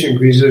meditation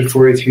increases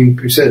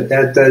 43%.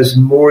 That does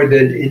more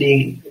than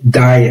any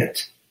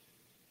diet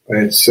by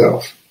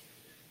itself.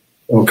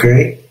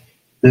 Okay?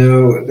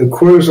 Now, the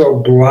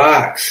cortisol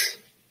blocks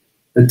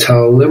the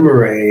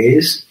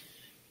telomerase,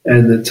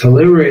 and the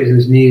telomerase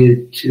is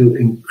needed to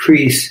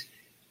increase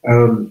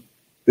the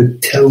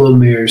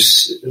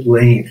telomere's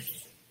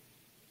length,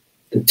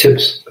 the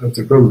tips of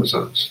the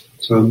chromosomes.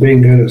 So I'm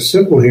being kind of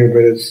simple here,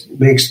 but it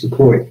makes the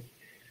point.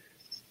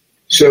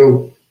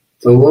 So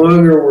the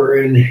longer we're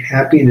in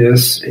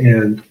happiness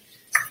and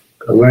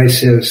life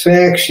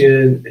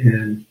satisfaction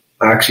and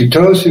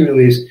oxytocin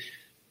release,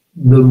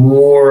 the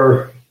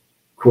more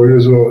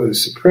cortisol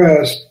is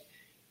suppressed,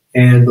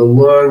 and the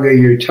longer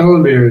your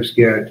telomeres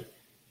get,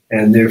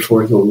 and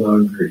therefore the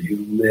longer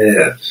you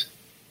live.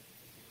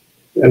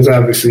 That's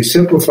obviously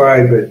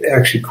simplified, but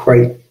actually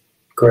quite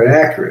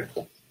accurate.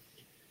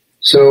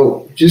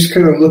 So just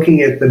kind of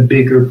looking at the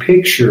bigger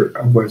picture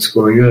of what's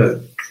going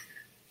on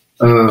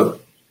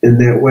in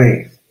that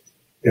way.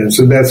 And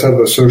so that's how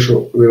the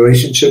social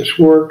relationships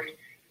work.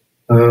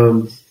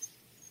 And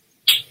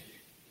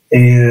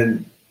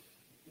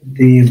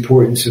the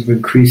importance of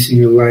increasing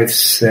your life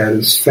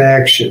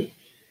satisfaction.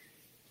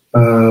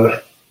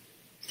 Now,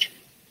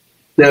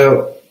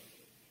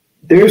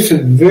 there's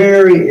some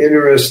very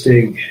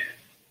interesting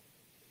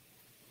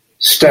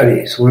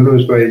studies. One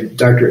was by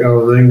Dr.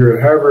 Ellen Langer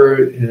at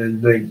Harvard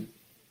in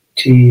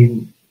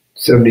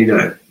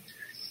 1979.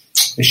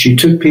 And she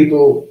took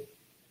people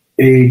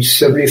age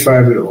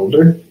 75 and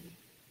older,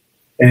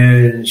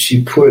 and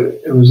she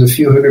it was a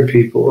few hundred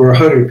people, or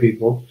 100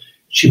 people.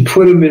 She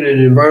put them in an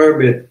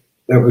environment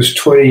that was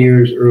 20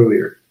 years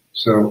earlier.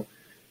 So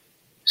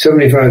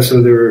 75,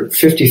 so they were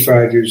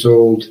 55 years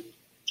old,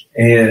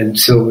 and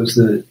so it was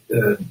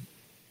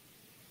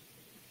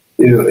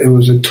it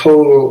was a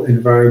total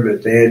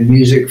environment. They had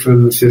music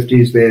from the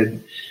 50s, they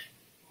had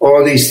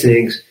all these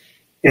things,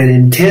 and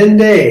in 10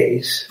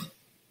 days,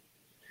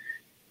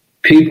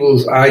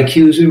 people's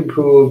IQs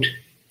improved,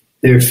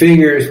 their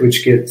fingers,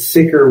 which get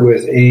thicker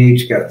with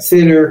age, got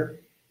thinner,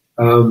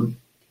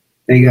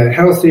 they got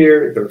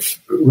healthier, the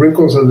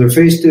wrinkles on their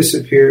face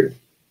disappeared.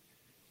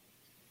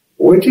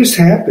 What just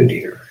happened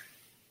here?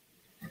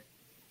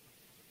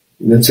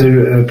 That's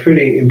a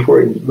pretty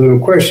important little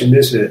question,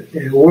 isn't it?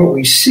 And what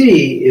we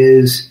see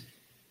is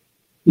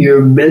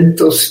your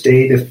mental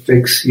state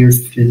affects your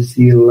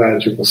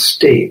physiological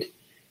state.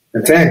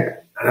 In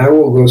fact, I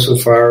will go so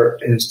far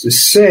as to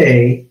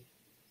say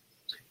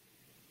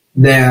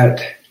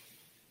that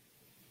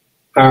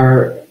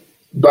our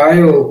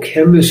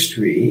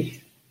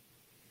biochemistry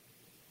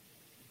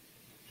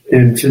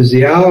and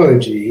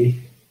physiology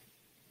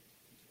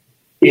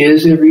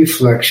is a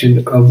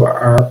reflection of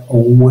our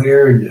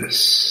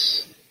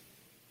awareness.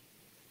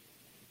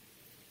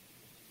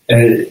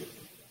 And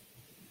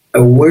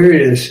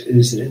awareness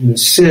is, in a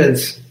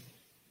sense,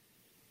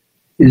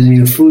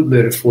 using a food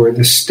metaphor,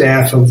 the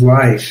staff of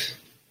life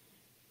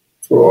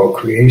for all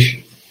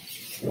creation.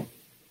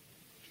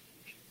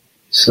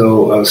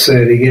 So I'll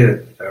say it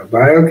again. Our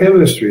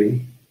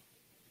biochemistry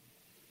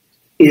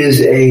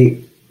is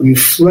a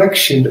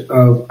reflection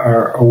of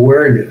our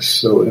awareness.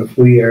 So if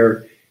we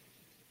are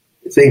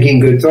thinking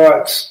good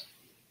thoughts,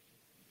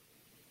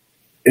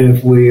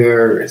 if we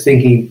are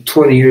thinking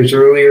 20 years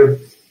earlier,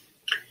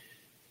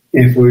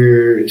 if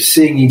we're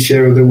seeing each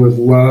other with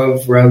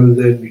love rather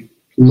than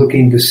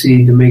looking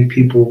to make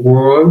people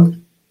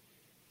wrong,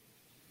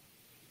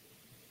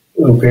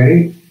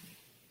 okay,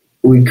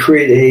 we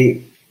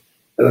create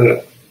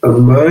a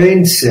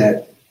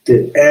mindset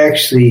that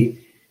actually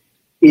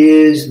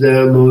is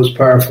the most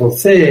powerful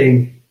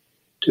thing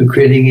to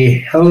creating a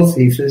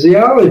healthy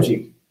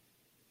physiology,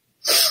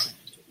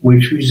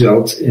 which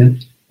results in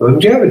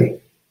longevity.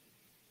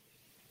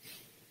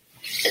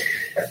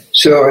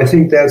 So I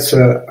think that's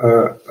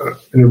an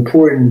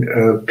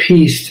important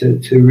piece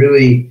to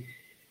really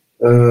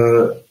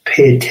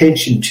pay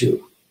attention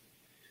to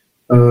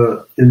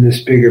in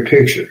this bigger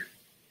picture.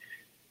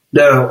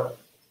 Now,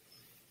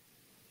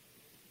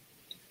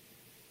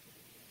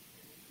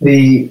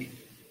 the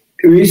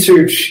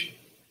research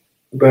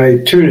by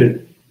Turner,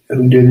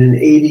 who did an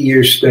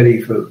 80-year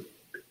study from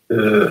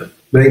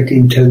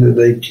 1910 to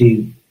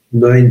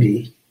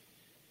 1990,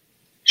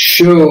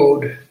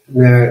 showed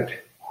that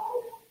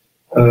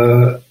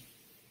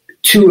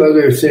three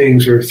other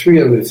things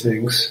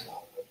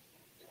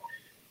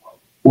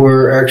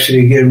were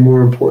actually, again,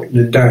 more important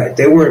than diet.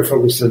 They weren't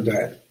focused on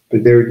diet,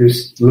 but they were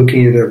just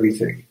looking at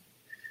everything,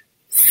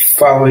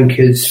 following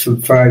kids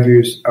from 5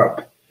 years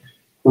up.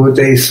 And what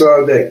they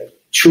saw that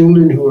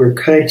children who are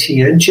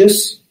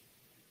conscientious,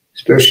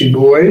 especially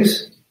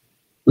boys,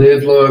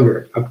 live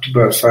longer, up to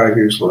about 5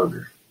 years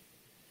longer.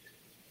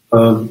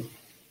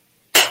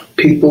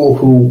 People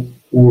who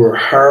were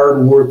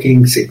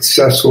hardworking,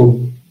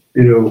 successful,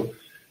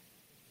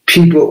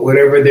 people,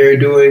 whatever they're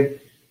doing,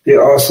 they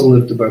also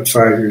lived about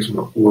 5 years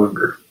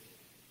longer.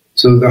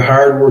 So the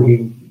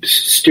hardworking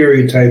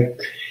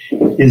stereotype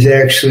is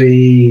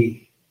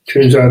actually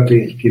turns out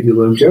to give you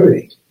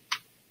longevity.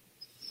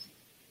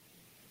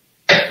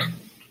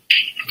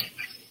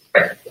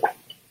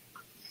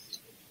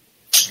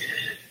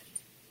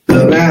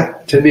 Now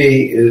that, to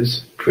me,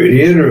 is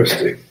pretty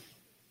interesting.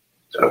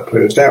 I'll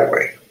put it that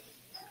way.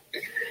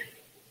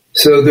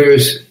 So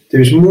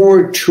there's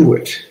more to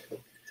it.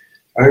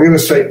 I'm going to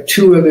cite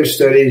two other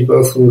studies,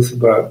 both with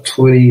about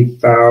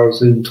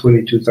 20,000,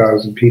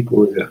 22,000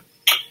 people in them.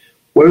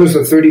 One was a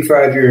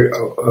 35-year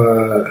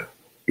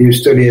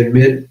study in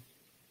men.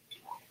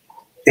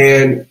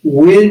 And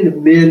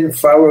when men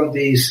follow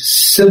these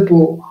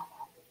simple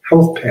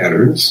health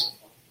patterns,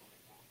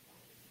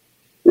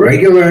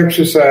 regular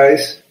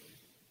exercise,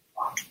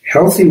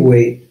 healthy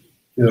weight,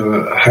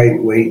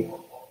 height-weight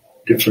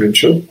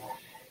differential,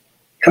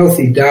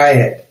 healthy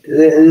diet.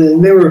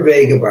 They were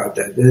vague about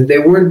that. They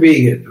weren't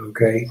vegan,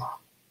 okay? I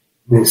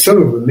mean,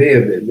 some of them may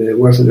have been, but it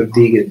wasn't a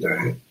vegan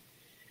diet.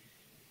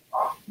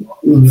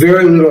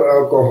 Very little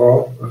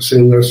alcohol, I'll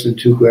say less than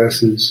 2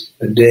 glasses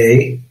a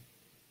day,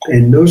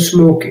 and no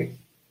smoking.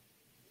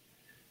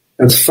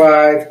 That's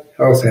 5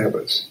 health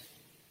habits.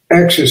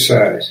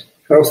 Exercise,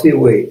 healthy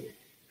weight,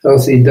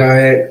 healthy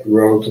diet,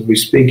 relatively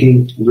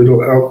speaking,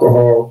 little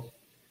alcohol,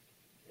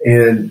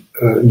 and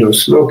no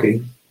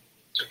smoking.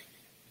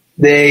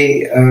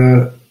 They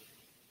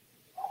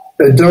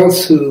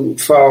adults who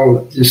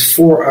followed just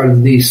 4 out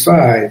of these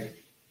 5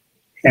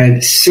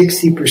 had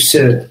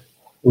 60%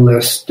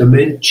 less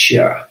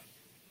dementia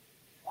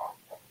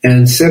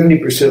and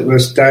 70%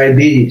 less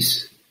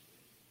diabetes.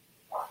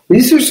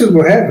 These are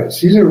simple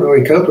habits. These aren't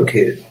really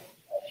complicated.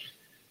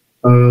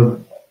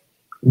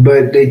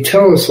 But they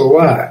tell us a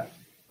lot,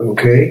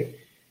 okay?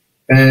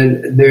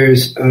 And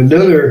there's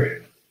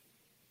another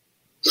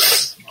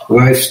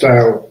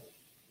lifestyle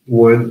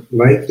one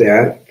like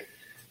that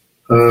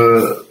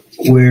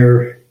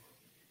where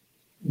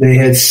they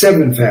had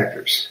 7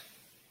 factors.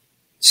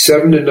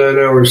 7 to 9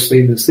 hours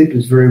sleep, and sleep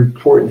is very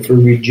important for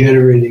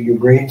regenerating your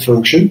brain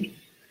function.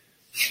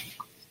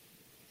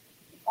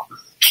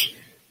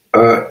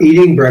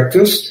 Eating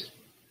breakfast.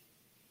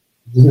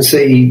 It doesn't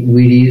say eat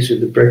Wheaties or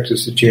the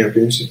breakfast of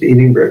champions, just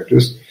eating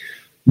breakfast.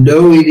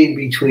 No eating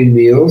between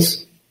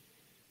meals.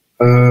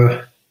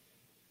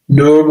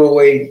 Normal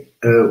weight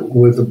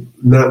with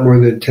not more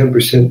than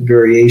 10%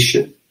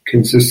 variation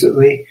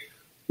consistently.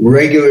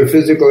 Regular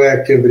physical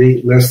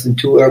activity, less than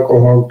 2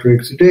 alcoholic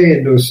drinks a day,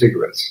 and no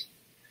cigarettes.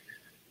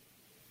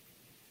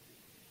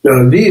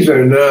 Now, these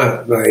are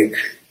not like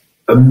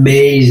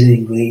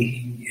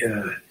amazingly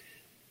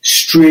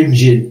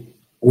stringent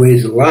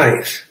ways of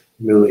life,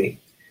 really.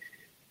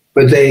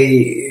 But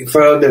they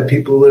found that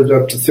people lived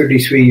up to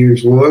 33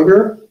 years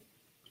longer.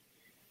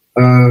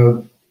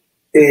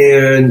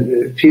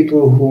 And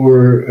people who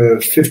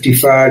were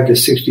 55 to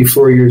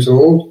 64 years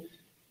old,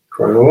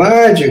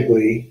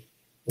 chronologically,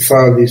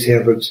 followed these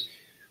habits,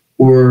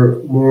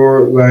 were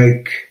more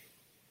like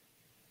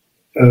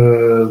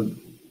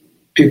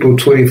people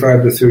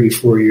 25 to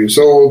 34 years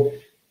old.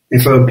 They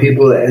found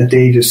people at the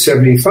age of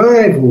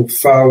 75 who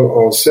followed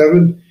all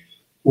 7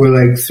 were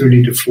like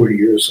 30 to 40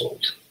 years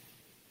old.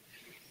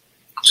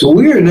 So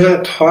we are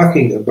not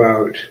talking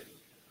about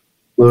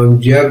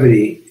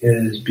longevity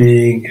as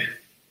being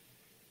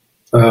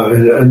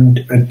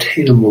an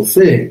unattainable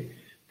thing.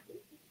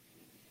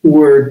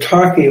 We're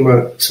talking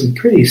about some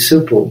pretty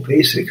simple,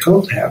 basic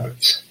health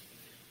habits.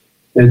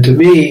 And to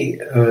me,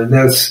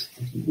 those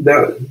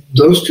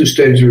 2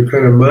 studies are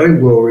kind of mind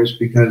blowers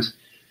because,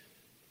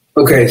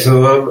 okay,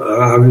 so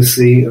I'm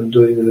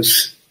doing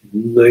this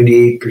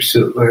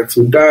 98% live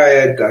food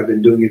diet. I've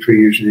been doing it for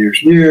years and years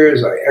and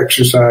years. I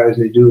exercise.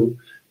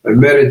 I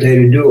meditate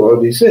and do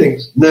all these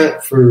things,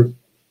 not for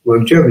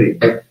longevity,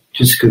 but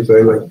just because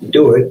I like to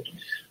do it.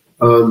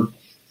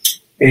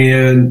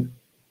 And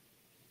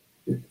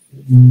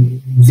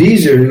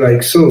these are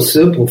like so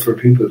simple for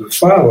people to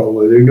follow,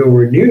 where they're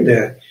nowhere near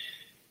that.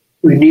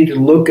 We need to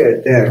look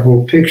at that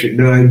whole picture.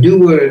 Now, I do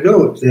want to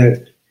note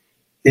that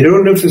they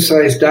don't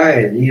emphasize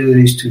diet in either of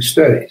these 2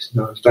 studies.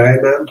 Now, is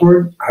diet not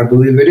important? I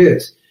believe it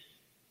is.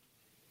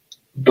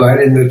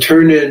 But in the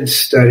turn-in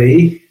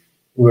study,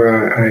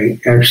 where I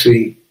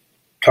actually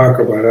talk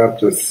about up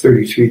to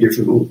 33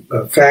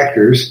 different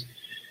factors,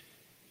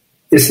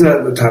 it's not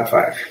in the top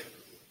 5.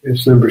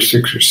 It's number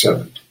 6 or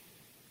 7.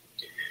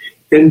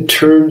 In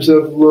terms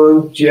of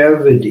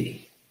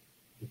longevity,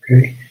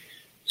 okay?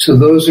 So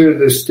those are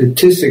the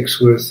statistics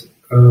with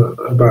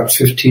about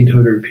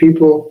 1,500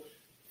 people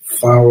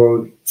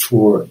followed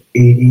for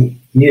 80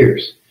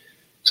 years.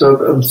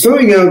 So I'm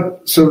throwing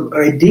out some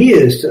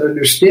ideas to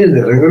understand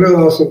that. I'm going to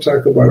also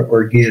talk about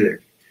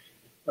organic.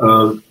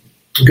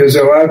 Because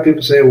a lot of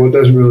people say, well, it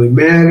doesn't really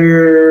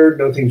matter,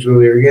 nothing's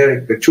really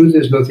organic. The truth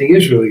is nothing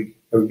is really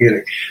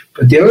organic.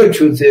 But the other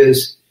truth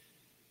is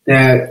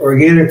that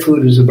organic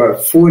food is about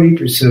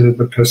 40% of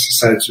the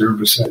pesticides and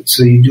herbicides.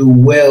 So you do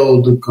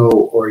well to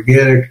go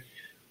organic.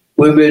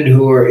 Women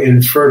who are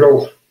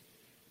infertile,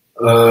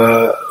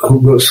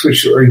 who go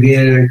switch to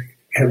organic,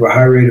 have a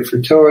high rate of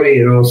fertility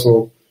and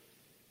also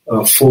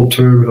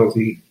full-term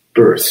healthy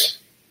births.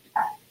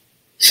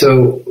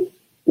 So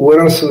what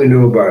else do we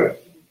know about it?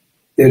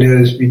 It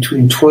has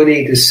between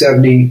 20 to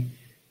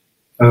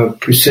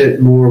 70%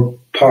 more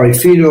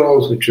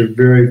polyphenols, which are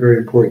very, very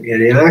important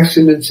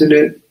antioxidants in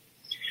it.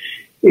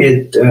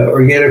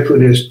 Organic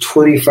food has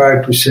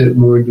 25%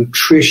 more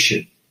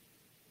nutrition.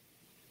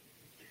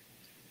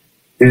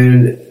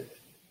 And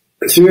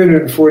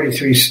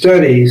 343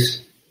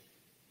 studies,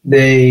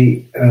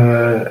 they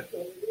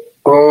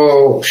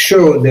all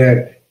showed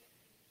that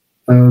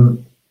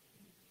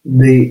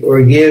the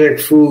organic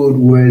food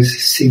was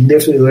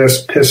significantly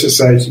less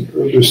pesticides and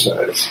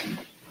herbicides. I'm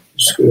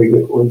just going to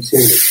get one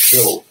thing to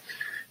show.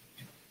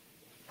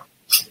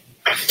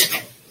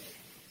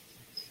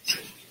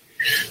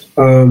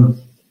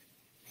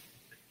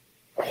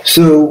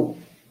 So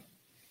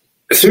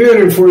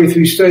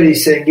 343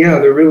 studies saying, yeah,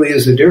 there really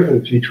is a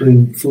difference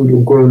between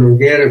food grown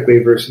organically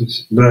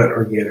versus not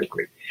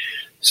organically.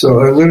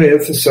 So I'm going to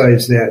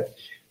emphasize that.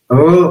 I'm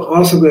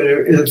also going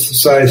to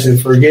emphasize that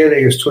if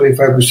organic is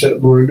 25%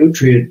 more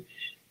nutrient,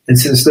 and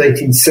since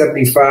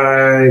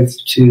 1975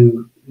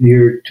 to the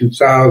year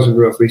 2000,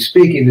 roughly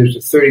speaking, there's a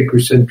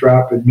 30%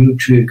 drop in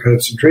nutrient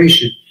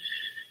concentration.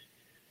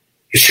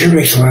 It sure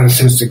makes a lot of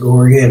sense to go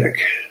organic.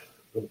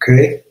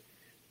 Okay?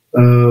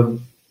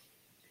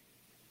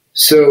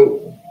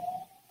 So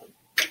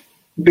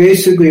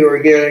basically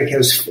organic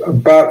has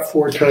about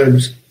 4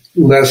 times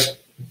less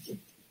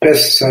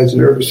pesticides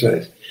and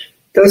herbicides.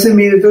 Doesn't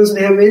mean it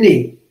doesn't have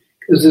any,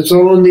 because it's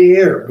all in the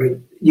air. But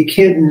you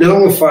can't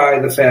nullify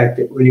the fact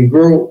that when you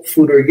grow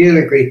food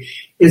organically,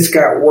 it's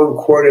got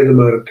 1/4 the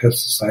amount of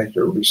pesticides and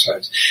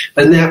herbicides.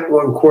 And that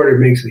 1/4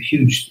 makes a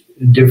huge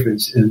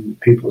difference in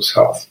people's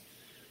health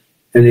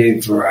in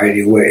a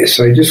variety of ways.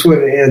 So I just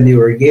want to add the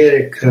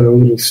organic kind of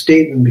little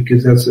statement,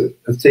 because that's a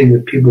thing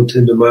that people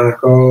tend to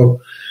mock.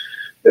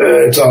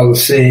 It's all the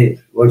same.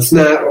 Well, it's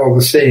not all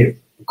the same,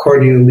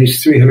 according to at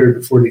least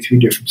 343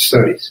 different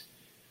studies.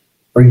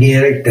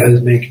 Organic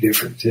does make a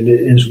difference, and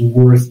it is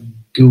worth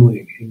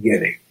doing and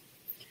getting.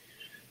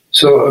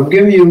 So I'm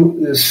giving you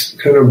this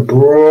kind of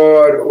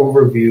broad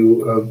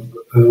overview of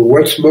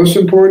what's most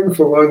important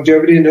for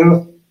longevity and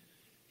health.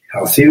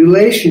 Healthy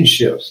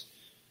relationships.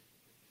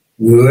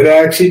 Good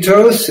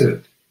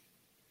oxytocin.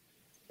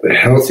 But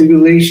healthy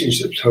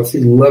relationships,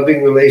 healthy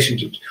loving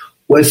relationships.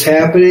 What's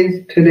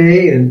happening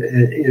today, and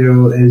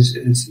is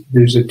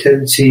there's a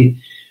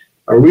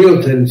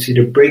real tendency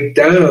to break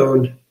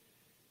down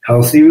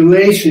healthy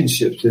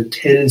relationships, a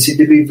tendency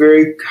to be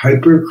very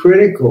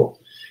hypercritical,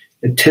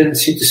 a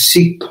tendency to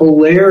seek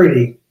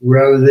polarity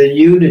rather than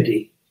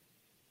unity.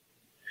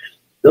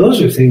 Those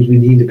are things we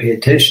need to pay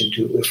attention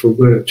to if we're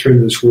going to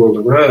turn this world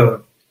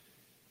around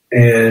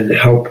and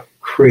help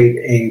create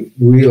a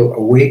real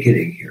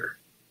awakening here.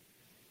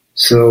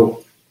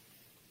 So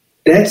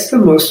that's the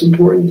most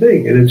important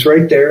thing, and it's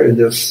right there in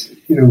this.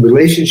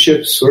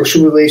 Relationships,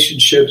 social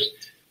relationships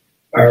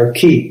are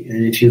key.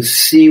 And if you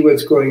see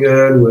what's going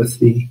on with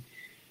the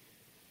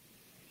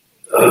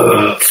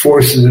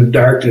forces of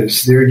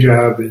darkness, their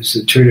job is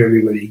to turn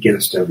everybody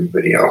against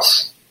everybody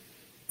else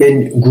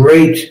in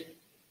great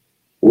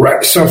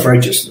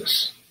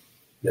self-righteousness.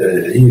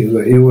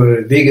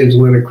 Vegans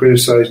want to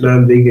criticize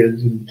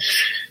non-vegans,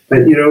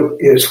 but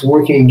it's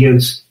working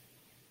against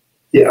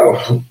the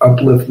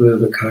upliftment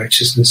of the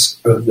consciousness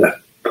of the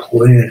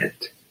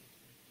planet,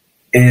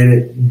 and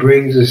it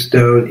brings us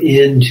down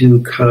into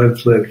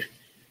conflict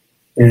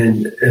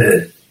and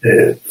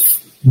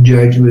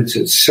judgments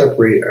that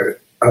separate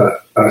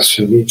us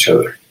from each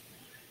other.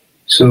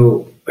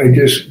 So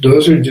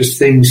those are just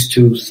things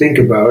to think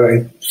about.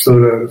 I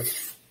thought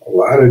of a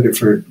lot of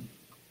different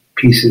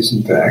pieces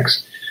and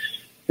facts.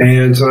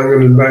 And so I'm going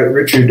to invite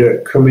Richard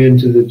to come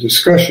into the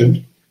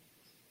discussion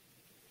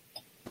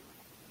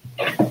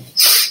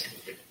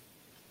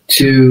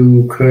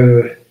to kind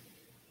of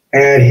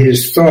add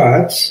his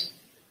thoughts.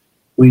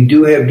 We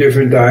do have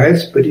different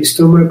diets, but he's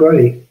still my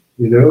buddy,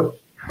 And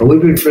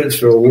we've been friends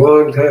for a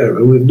long time,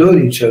 and we've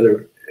known each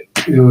other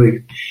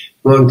really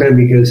a long time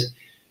because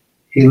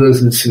he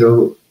lives in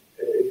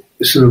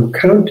Sonoma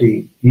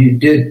County. You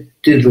did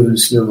live in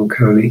Sonoma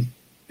County,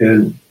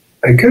 and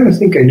I kind of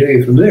think I knew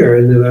you from there,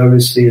 and then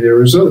obviously in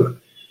Arizona.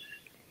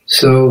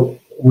 So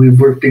we've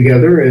worked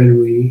together,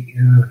 and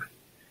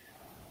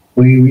we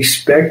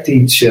respect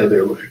each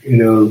other.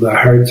 The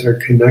hearts are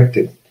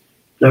connected.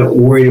 Not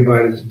worried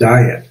about his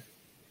diet.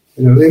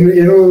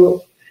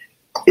 It'll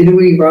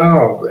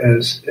evolve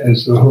as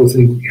the whole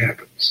thing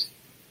happens.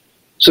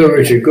 So,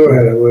 Richard, go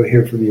ahead. I want to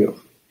hear from you.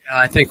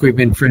 I think we've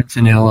been friends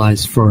and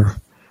allies for,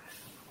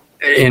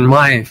 in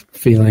my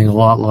feeling, a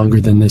lot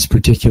longer than this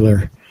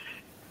particular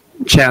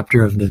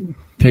chapter of the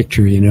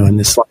picture, in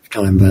this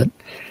lifetime. But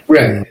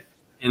right.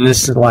 In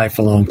this life,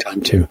 a long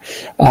time, too.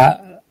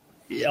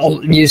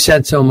 You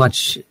said so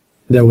much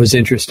that was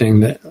interesting,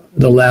 that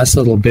the last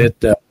little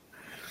bit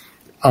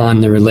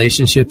on the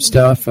relationship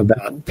stuff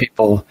about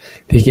people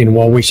thinking,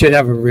 well, we should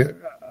have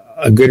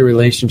a good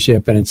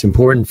relationship and it's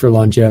important for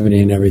longevity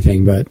and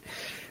everything, but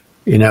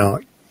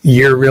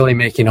you're really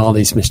making all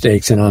these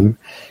mistakes, and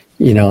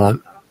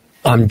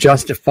I'm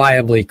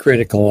justifiably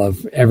critical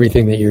of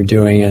everything that you're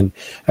doing. And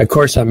of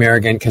course I'm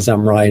arrogant because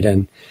I'm right.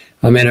 And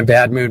I'm in a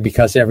bad mood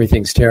because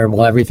everything's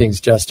terrible. Everything's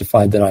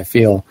justified that I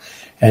feel.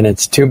 And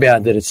it's too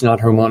bad that it's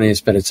not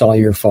harmonious, but it's all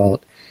your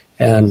fault.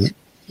 And,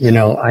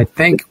 I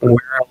think where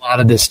a lot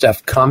of this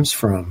stuff comes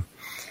from,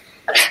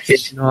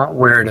 it's not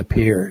where it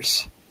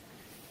appears.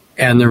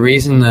 And the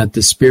reason that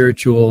the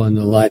spiritual and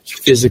the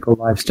physical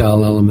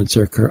lifestyle elements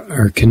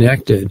are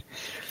connected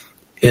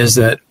is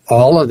that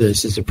all of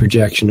this is a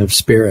projection of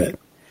spirit.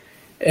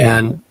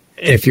 And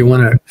if you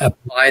want to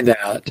apply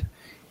that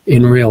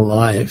in real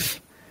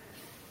life,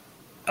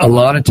 a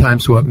lot of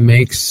times what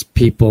makes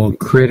people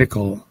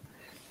critical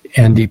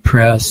and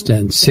depressed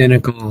and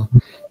cynical,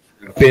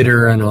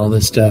 bitter and all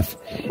this stuff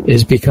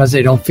is because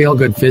they don't feel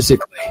good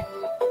physically.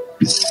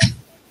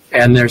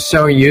 And they're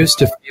so used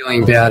to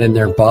feeling bad in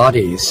their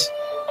bodies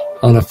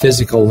on a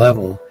physical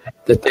level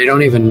that they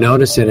don't even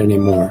notice it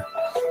anymore.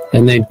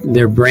 And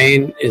their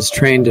brain is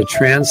trained to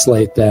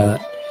translate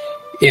that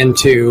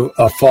into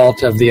a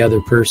fault of the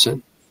other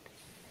person.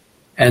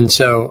 And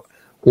so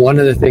one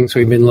of the things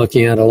we've been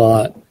looking at a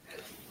lot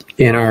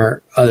in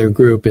our other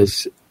group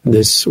is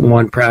this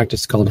one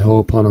practice called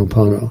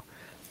Ho'oponopono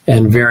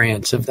and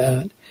variants of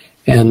that.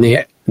 And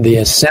the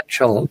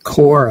essential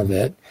core of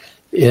it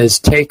is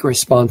take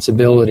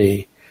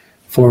responsibility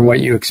for what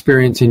you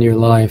experience in your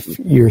life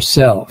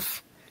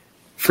yourself.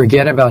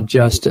 Forget about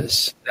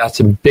justice.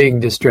 That's a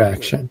big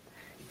distraction.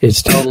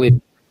 It's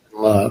totally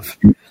love.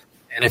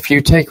 And if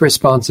you take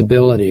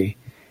responsibility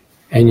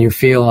and you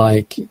feel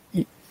like,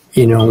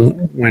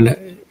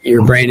 when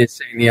your brain is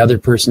saying the other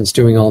person's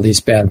doing all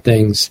these bad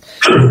things,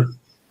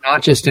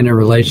 not just in a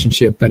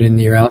relationship, but in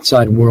your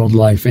outside world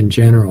life in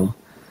general,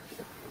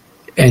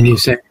 and you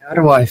say, how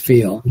do I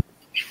feel?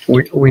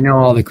 We know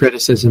all the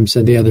criticisms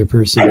of the other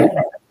person.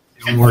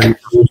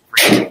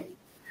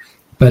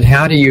 But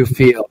how do you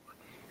feel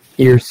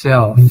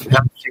yourself?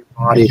 How does your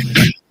body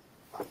feel?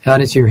 How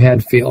does your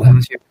head feel?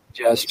 How's your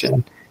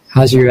digestion?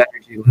 How's your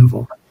energy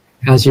level?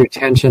 How's your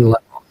tension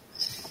level?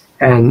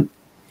 And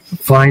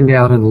find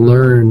out and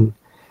learn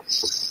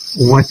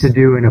what to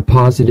do in a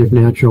positive,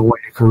 natural way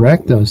to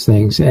correct those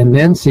things, and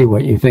then see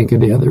what you think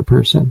of the other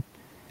person.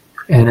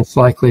 And it's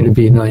likely to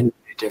be night and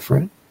day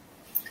different.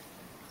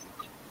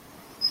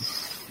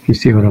 You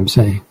see what I'm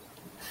saying?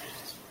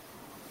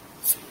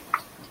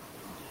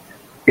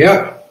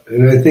 Yeah,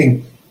 and I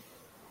think,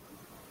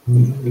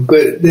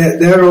 but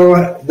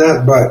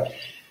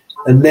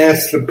and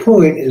that's the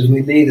point, is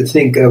we need to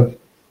think of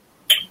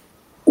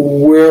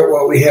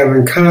what we have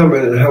in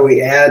common and how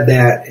we add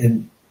that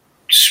and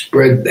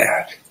spread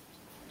that.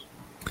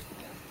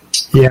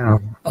 Yeah,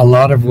 a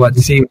lot of what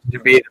seems to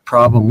be the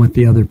problem with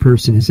the other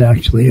person is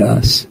actually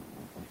us.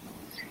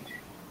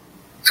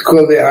 It's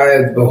called the eye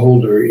of the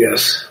beholder,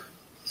 yes.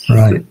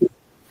 Right.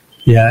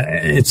 Yeah,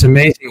 it's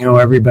amazing how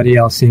everybody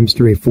else seems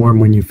to reform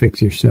when you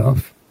fix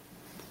yourself.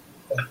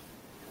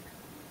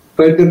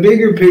 But the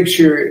bigger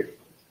picture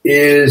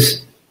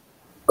is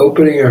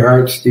opening our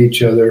hearts to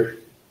each other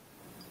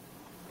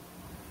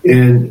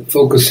and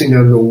focusing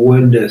on the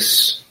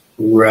oneness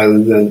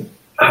rather than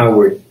how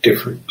we're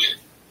different.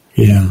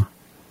 Yeah.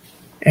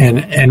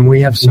 And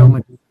we have so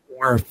much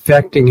more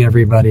affecting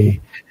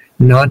everybody,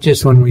 not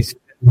just when we sit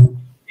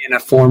in a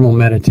formal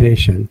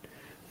meditation,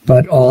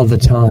 but all the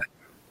time.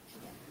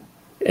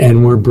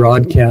 And we're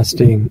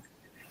broadcasting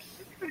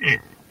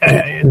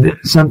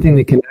something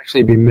that can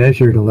actually be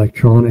measured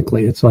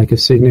electronically. It's like a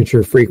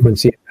signature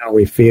frequency of how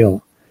we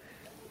feel.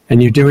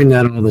 And you're doing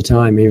that all the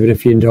time, even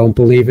if you don't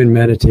believe in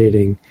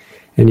meditating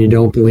and you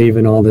don't believe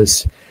in all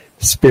this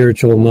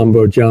spiritual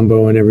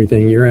mumbo-jumbo and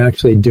everything. You're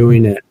actually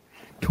doing it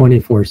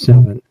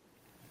 24/7.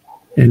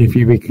 And if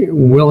you're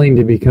willing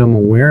to become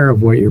aware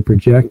of what you're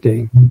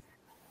projecting,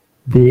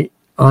 the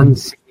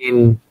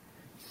unseen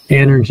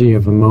energy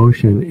of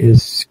emotion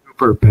is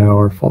super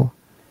powerful.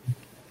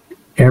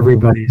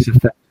 Everybody's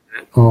affected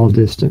at all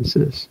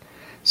distances.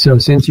 So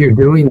since you're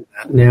doing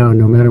that now,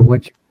 no matter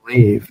what you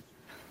believe,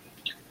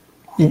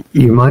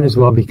 you might as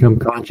well become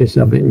conscious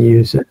of it and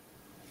use it.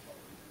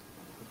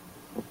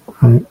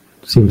 It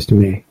seems to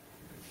me.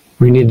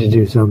 We need to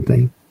do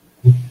something.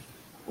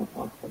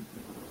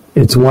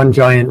 It's one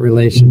giant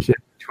relationship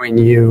between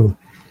you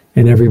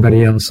and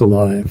everybody else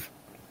alive.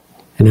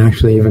 And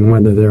actually even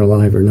whether they're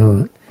alive or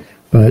not.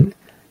 But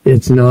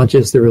it's not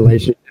just the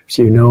relationships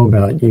you know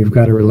about. You've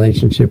got a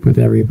relationship with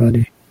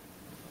everybody.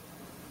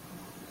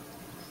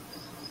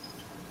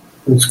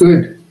 That's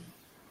good.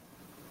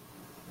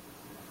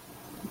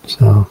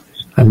 So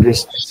I'm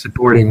just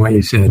supporting what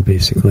you said,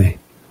 basically.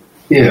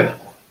 Yeah.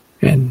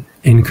 And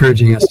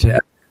encouraging us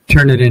to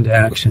turn it into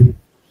action.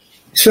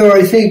 So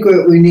I think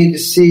what we need to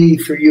see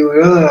for you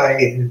and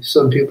I,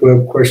 some people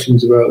have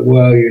questions about,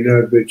 well, you're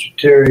not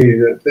vegetarian,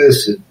 you're not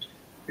this, and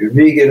you're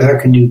vegan, how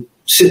can you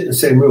sit in the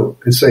same room?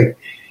 It's like,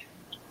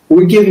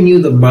 we're giving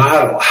you the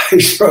model how you're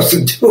supposed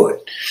to do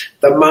it.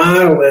 The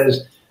model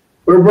is,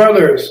 we're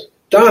brothers,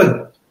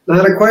 done,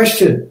 not a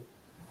question.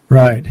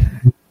 Right.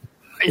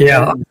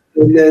 Yeah.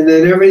 And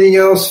then everything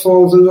else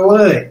falls into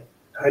line.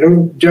 I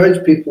don't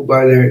judge people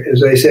by their,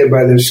 as I say,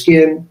 by their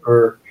skin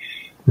or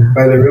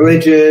by their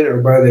religion or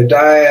by their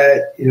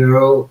diet.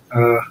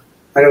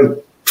 I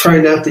don't try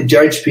not to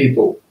judge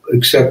people,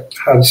 except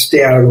how to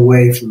stay out of the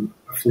way from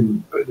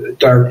the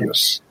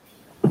darkness.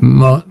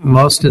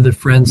 Most of the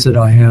friends that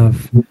I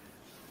have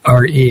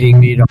are eating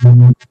meat,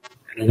 and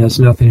it has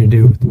nothing to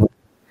do with my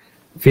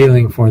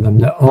feeling for them.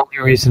 The only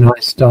reason I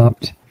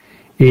stopped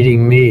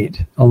eating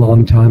meat a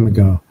long time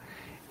ago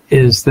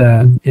is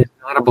that it's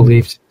not a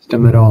belief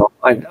system at all.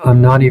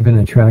 I'm not even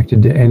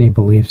attracted to any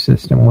belief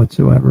system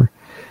whatsoever.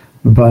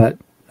 But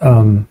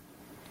I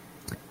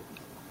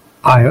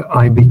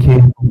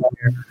became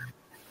aware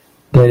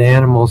that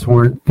animals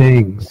weren't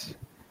things,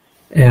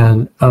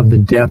 and of the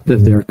depth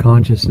of their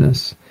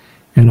consciousness.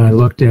 And I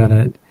looked at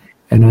it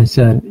and I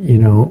said,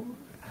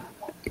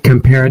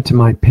 compare it to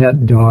my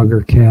pet dog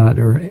or cat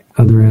or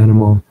other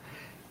animal.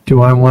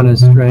 Do I want to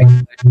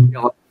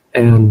strangle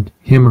and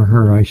him or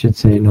her, I should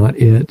say, not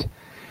it?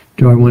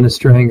 Do I want to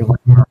strangle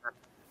him or her,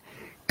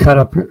 cut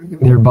up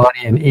their body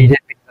and eat it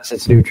because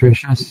it's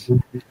nutritious?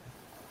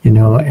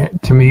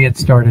 To me it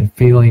started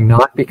feeling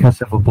not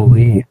because of a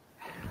belief,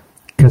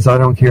 because I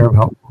don't care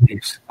about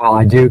beliefs. Well,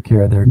 I do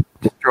care. They're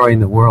destroying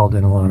the world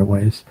in a lot of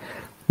ways.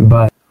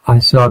 But I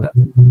saw that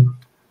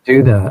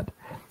do that.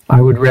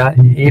 I would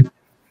rather, even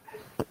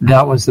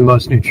that was the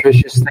most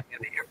nutritious thing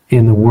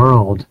in the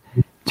world,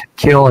 to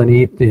kill and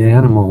eat the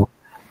animal.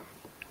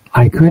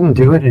 I couldn't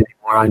do it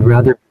anymore. I'd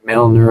rather be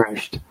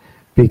malnourished,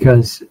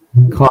 because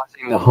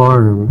causing the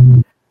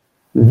harm,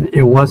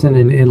 it wasn't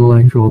an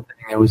intellectual thing.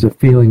 It was a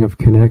feeling of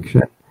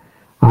connection.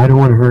 I don't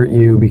want to hurt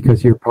you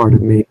because you're part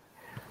of me.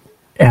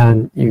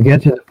 And you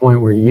get to the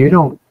point where you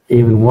don't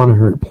even want to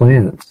hurt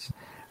plants.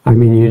 I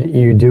mean,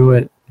 you do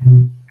it.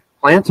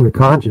 Plants are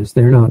conscious.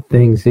 They're not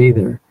things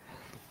either.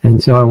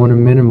 And so I want to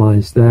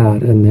minimize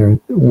that. And there are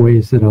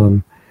ways that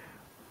I'm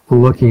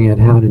looking at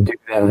how to do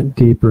that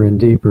deeper and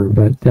deeper.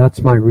 But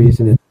that's my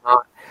reason. It's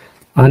not,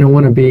 I don't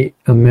want to be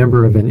a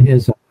member of an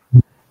ism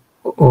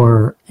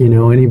or,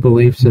 any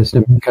belief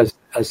system, because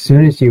as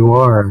soon as you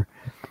are,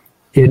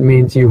 it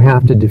means you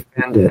have to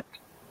defend it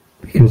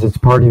because it's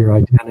part of your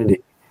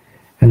identity.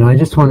 And I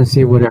just want to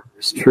see whatever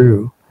is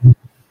true.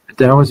 But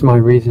that was my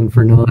reason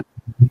for not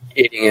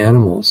eating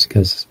animals,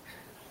 because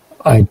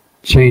I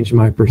changed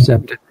my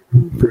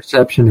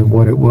perception of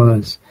what it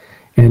was.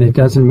 And it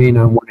doesn't mean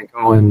I want to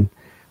go and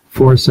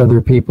force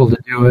other people to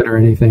do it or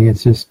anything.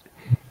 It's just,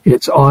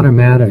 it's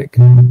automatic.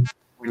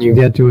 When you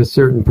get to a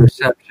certain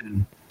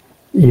perception,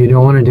 you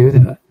don't want to do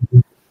that.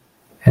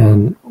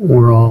 And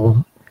we're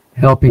all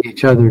helping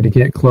each other to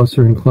get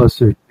closer and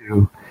closer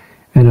to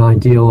an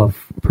ideal of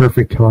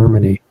perfect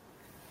harmony,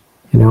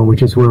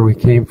 which is where we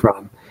came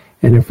from.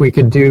 And if we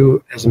could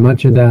do as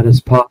much of that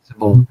as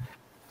possible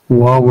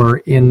while we're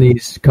in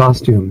these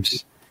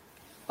costumes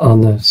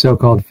on the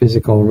so-called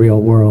physical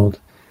real world,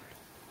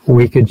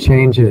 we could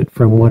change it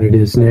from what it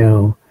is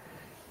now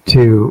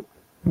to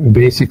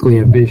basically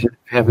a vision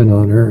of heaven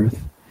on earth.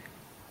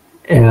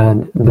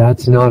 And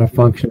that's not a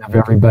function of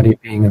everybody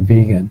being a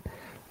vegan.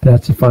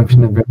 That's a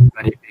function of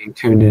everybody being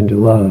tuned into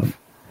love.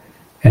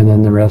 And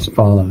then the rest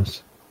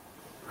follows.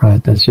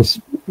 Right? That's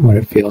just what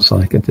it feels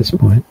like at this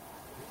point.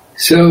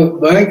 So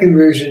my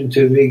conversion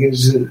to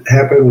vegans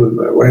happened when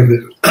my wife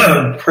was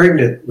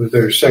pregnant with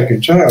her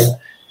second child.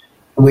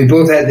 And we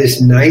both had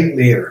this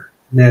nightmare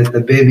that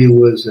the baby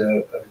was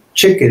a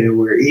chicken and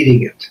we were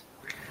eating it.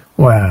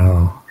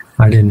 Wow.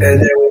 I didn't know. And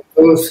then we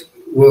both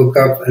woke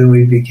up and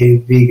we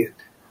became vegan.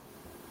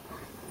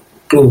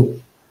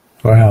 Boom.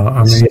 Wow,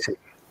 amazing.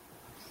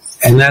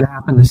 And that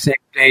happened the same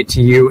day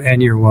to you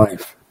and your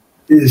wife?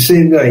 The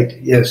same night,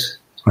 yes.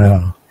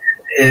 Wow.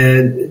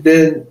 And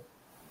then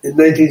in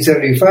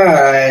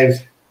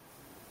 1975,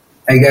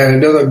 I got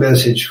another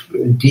message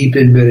deep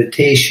in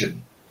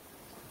meditation.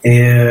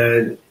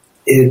 And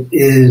it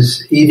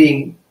is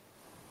eating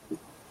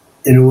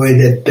in a way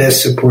that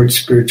best supports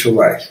spiritual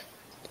life.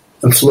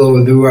 The flow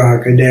of the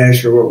Ruach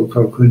HaKodesh, or what we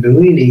call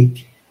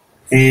Kundalini,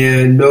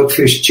 and milk,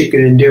 fish,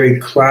 chicken, and dairy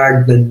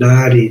clog the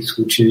nadis,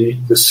 which are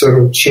the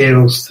subtle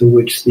channels through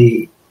which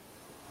the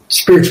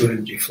spiritual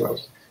energy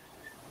flows.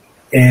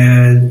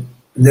 And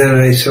then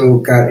I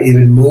got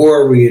even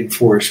more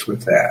reinforced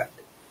with that.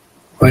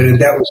 But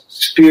that was a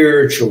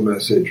spiritual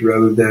message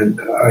rather than,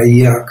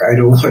 yuck, I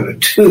don't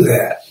want to do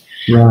that.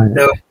 Right.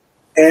 Now,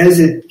 as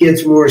it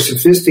gets more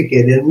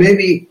sophisticated, and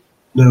we've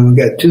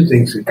got two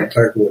things we can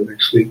talk about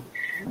next week,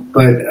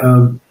 but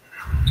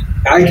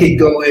I could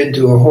go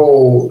into a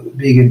whole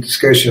vegan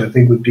discussion I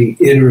think would be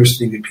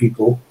interesting to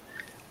people.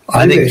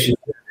 I think I should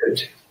do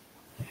it.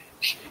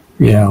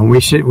 Yeah, we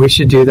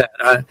should do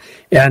that.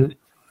 And,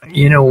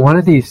 one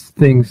of these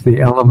things, the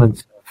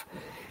elements of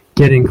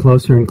getting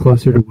closer and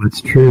closer to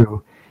what's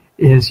true,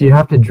 is you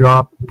have to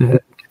drop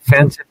the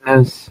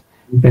defensiveness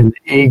and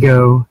the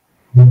ego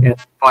and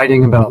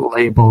fighting about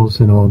labels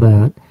and all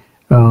that.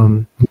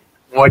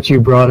 What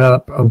you brought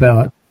up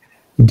about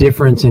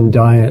difference in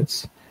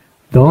diets,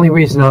 the only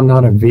reason I'm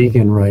not a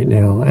vegan right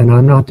now, and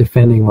I'm not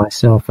defending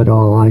myself at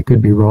all, I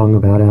could be wrong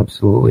about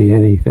absolutely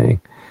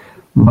anything,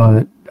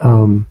 But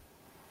when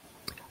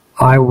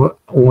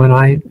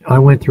I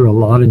went through a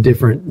lot of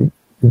different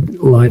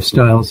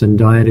lifestyles and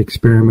diet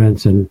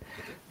experiments and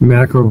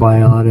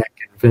macrobiotic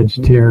and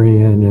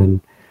vegetarian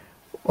and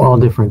all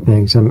different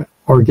things.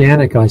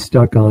 Organic I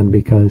stuck on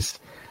because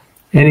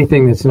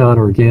anything that's not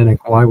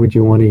organic, why would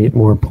you want to eat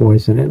more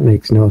poison? It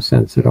makes no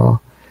sense at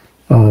all.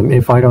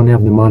 If I don't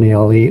have the money,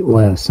 I'll eat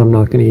less. I'm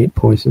not going to eat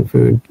poison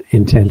food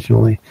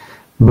intentionally.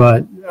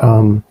 But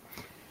I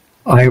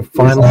finally...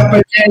 It's not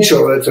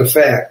potential, it's a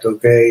fact,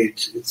 okay?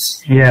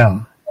 It's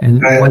yeah.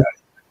 And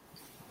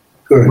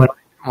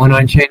when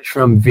I changed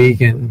from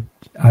vegan,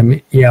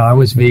 I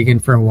was vegan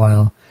for a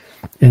while,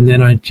 and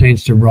then I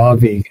changed to raw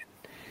vegan,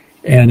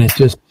 and it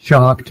just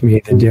shocked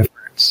me, the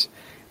difference.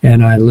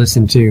 And I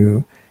listened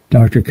to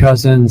Dr.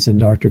 Cousens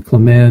and Dr.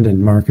 Clement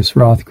and Marcus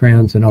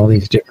Rothkranz and all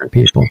these different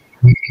people,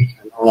 and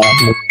a lot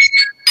more.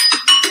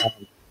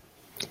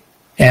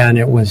 And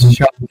it was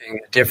shocking,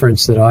 the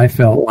difference that I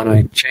felt when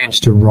I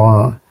changed to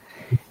raw.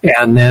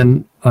 And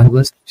then I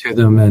listened to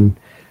them and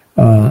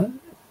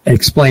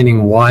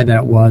explaining why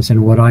that was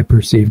and what I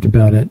perceived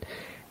about it.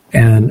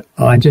 And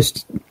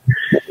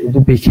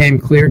it became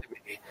clear to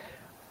me,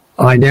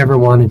 I never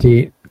wanted to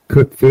eat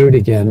cooked food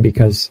again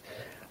because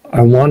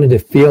I wanted to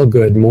feel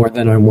good more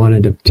than I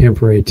wanted a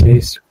temporary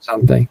taste of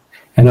something.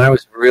 And I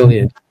was really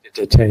addicted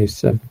to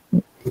tastes of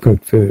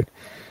cooked food.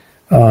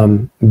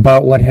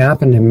 But what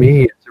happened to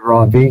me as a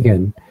raw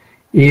vegan,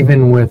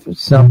 even with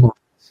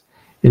supplements,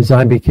 is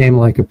I became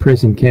like a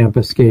prison camp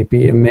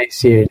escapee,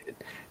 emaciated,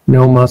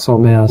 no muscle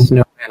mass,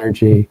 no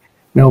energy,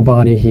 no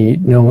body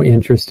heat, no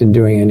interest in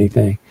doing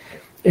anything.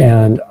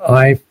 And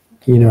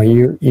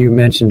you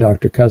mentioned,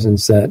 Dr.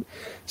 Cousens, that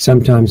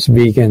sometimes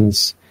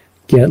vegans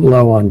get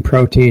low on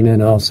protein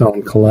and also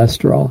on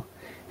cholesterol.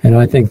 And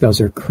I think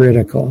those are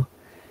critical.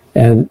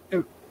 And,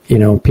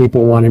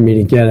 people wanted me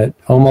to get it.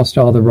 Almost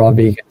all the raw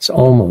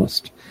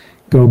vegans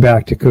go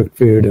back to cooked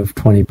food of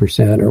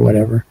 20% or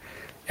whatever.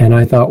 And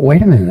I thought,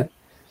 wait a minute.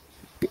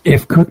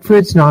 If cooked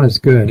food's not as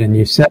good and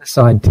you set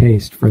aside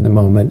taste for the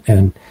moment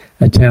and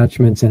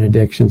attachments and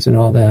addictions and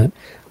all that,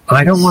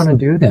 I don't want to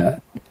do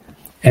that.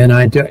 And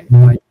I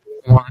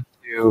want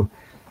to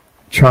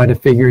try to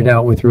figure it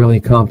out with really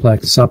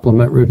complex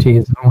supplement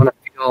routines. I want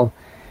to feel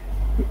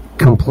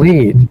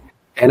complete,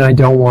 and I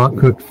don't want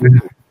cooked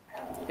food.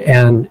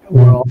 And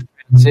we're all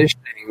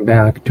transitioning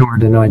back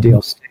toward an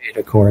ideal state,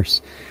 of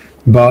course.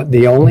 But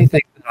the only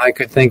thing that I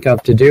could think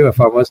of to do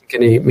if I wasn't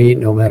going to eat meat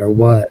no matter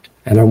what,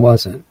 and I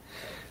wasn't,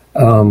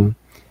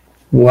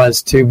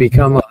 was to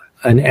become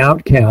an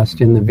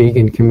outcast in the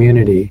vegan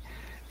community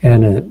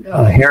and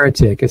a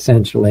heretic,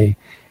 essentially,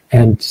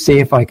 and see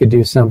if I could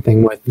do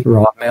something with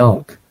raw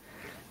milk.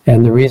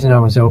 And the reason I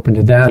was open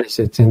to that is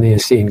it's in the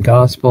Essene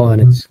Gospel,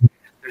 and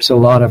there's a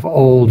lot of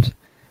old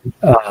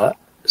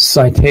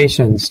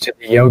citations to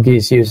the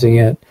yogis using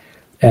it,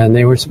 and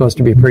they were supposed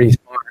to be pretty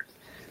smart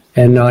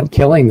and not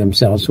killing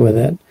themselves with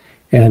it.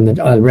 And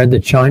I read the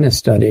China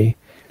study,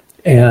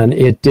 and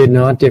it did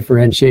not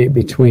differentiate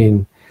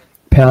between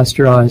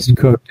pasteurized,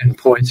 cooked, and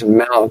poisoned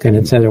milk, and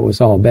it said it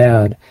was all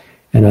bad.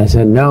 And I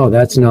said, no,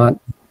 that's not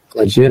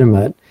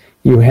legitimate.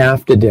 You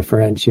have to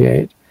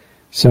differentiate.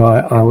 So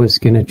I was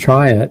going to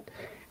try it,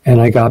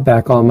 and I got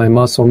back all my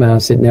muscle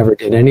mass. It never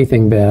did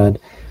anything bad.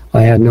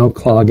 I had no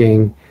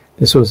clogging.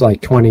 This was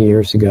like 20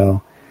 years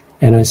ago.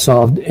 And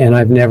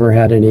I've never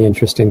had any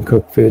interest in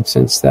cooked food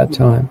since that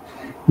time.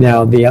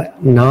 Now, the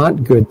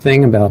not good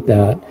thing about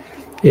that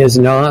is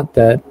not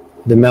that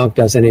the milk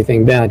does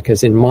anything bad,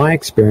 because in my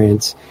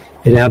experience,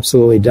 it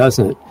absolutely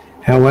doesn't.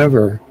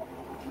 However,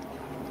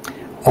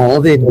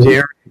 all the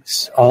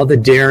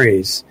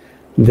dairies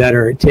that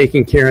are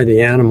taking care of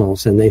the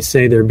animals, and they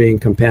say they're being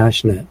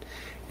compassionate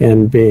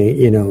and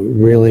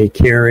being, really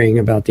caring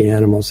about the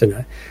animals.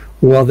 And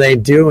well, they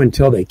do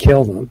until they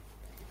kill them.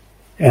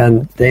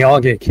 And they all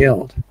get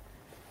killed.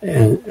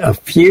 And a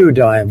few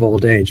die of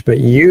old age. But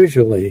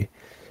usually,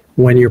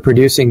 when you're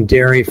producing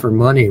dairy for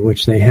money,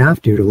 which they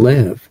have to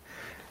live,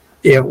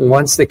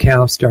 once the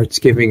cow stops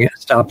giving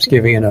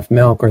enough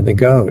milk, or the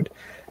goat,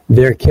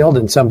 they're killed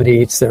and somebody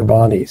eats their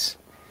bodies.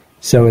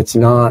 So it's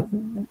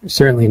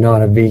certainly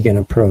not a vegan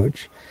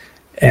approach.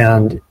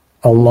 And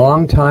a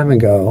long time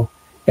ago,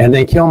 and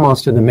they kill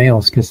most of the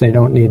males because they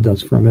don't need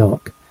those for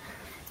milk.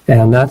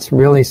 And that's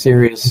really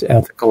serious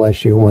ethical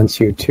issue once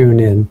you tune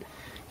in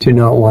to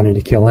not wanting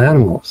to kill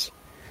animals.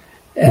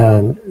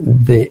 And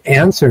the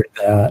answer to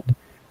that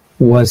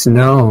was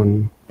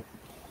known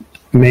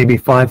maybe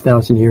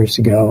 5,000 years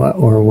ago,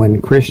 or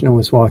when Krishna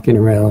was walking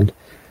around,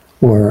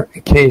 or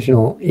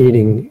occasional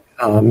eating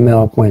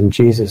milk when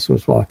Jesus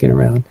was walking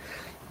around.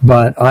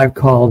 But I've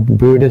called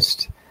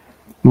Buddhist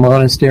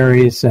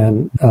monasteries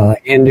and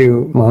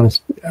Hindu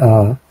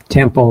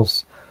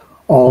temples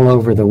all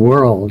over the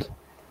world.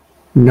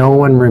 No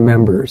one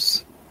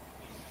remembers.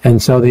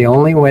 And so the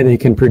only way they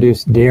can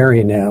produce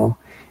dairy now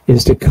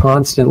is to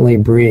constantly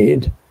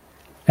breed.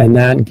 And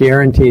that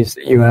guarantees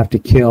that you have to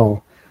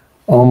kill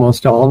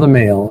almost all the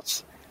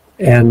males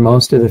and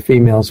most of the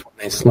females when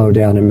they slow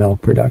down in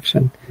milk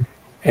production.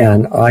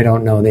 And I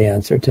don't know the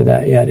answer to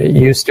that yet. It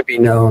used to be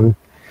known.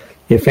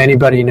 If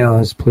anybody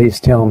knows, please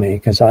tell me,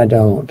 because I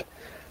don't.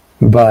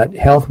 But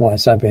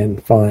health-wise, I've been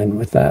fine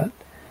with that.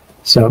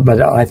 So,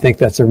 but I think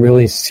that's a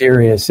really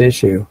serious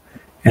issue,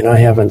 and I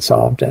haven't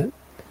solved it.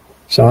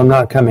 So I'm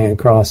not coming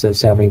across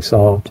as having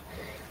solved,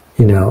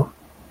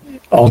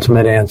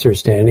 ultimate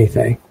answers to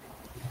anything.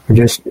 We're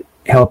just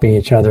helping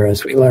each other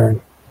as we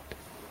learn.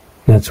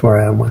 That's where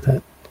I am with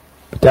it.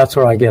 But that's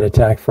where I get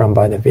attacked from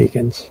by the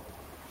vegans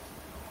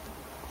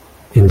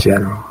in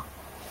general.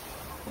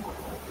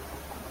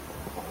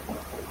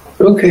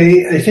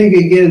 Okay, I think,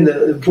 again,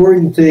 the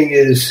important thing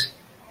is,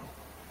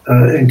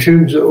 in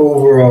terms of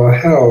overall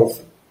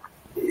health,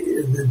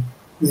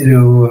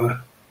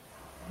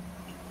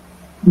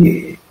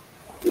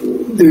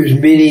 there's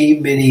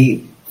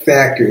many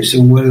factors,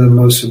 and one of the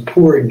most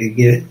important,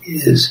 again,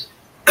 is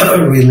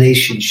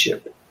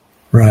relationship.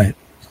 Right.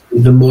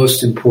 The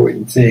most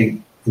important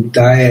thing. The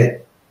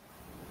diet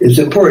is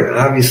important.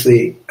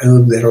 Obviously, I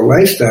live that whole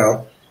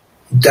lifestyle.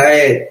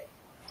 Diet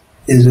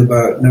is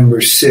about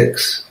number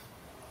 6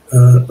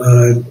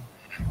 on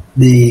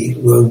the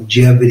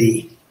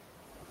longevity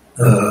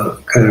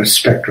kind of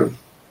spectrum.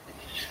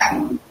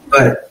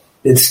 But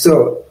it's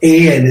still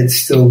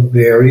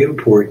very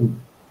important.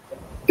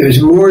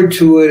 There's more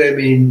to it. I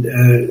mean,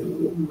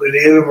 when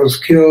an animal's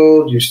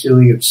killed, you're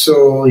stealing its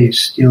soul, you're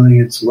stealing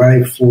its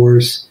life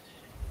force.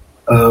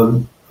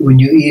 When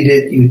you eat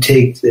it, you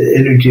take the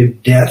energy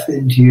of death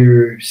into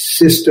your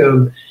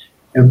system.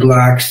 It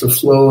blocks the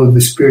flow of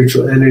the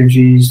spiritual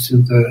energies to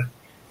the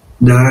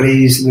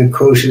nadis and the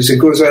koshas. It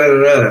goes on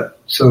and on.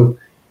 So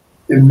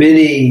there are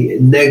many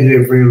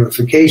negative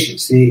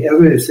ramifications. The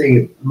other thing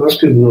that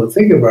most people don't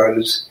think about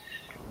is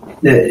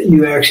that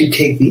you actually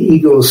take the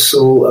ego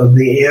soul of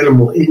the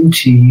animal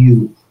into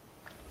you.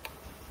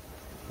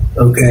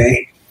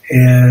 Okay?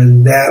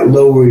 And that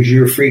lowers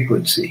your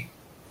frequency.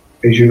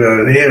 Because you're not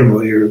an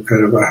animal, you're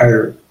kind of a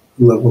higher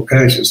level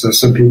consciousness. Now,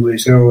 some people may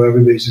say, oh,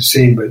 everybody's the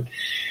same, but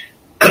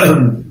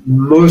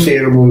most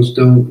animals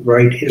don't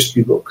write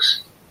history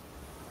books.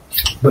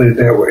 Put it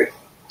that way.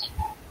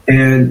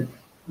 And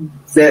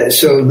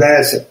that's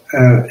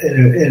an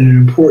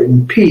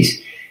important piece.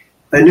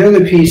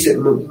 Another piece that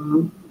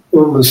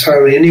almost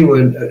hardly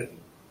anyone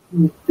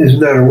is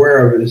not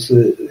aware of is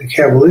the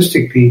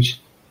Kabbalistic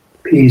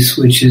piece,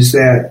 which is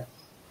that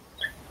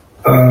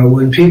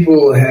when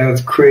people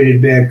have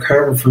created bad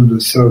karma for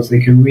themselves,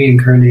 they can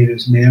reincarnate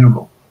as an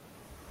animal.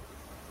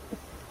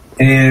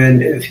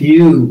 And if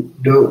you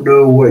don't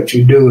know what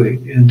you're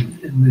doing, in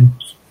the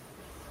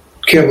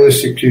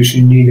Kabbalistic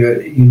tradition,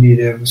 you need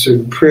to have a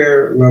certain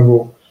prayer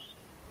level,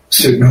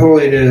 certain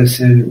holiness,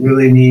 and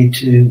really need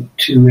to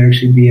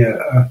actually be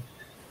a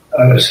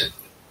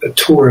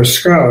Torah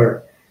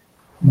scholar.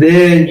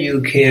 Then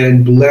you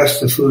can bless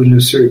the food in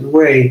a certain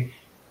way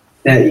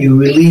that you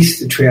release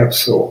the trapped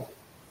soul,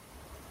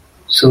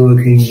 so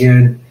it can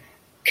again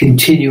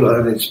continue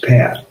on its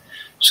path.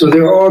 So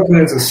there are all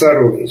kinds of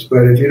subtleties,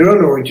 but if you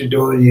don't know what you're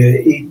doing, you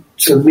eat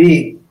some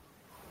meat,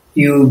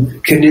 you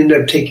can end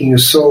up taking a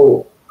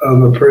soul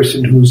of a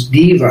person who's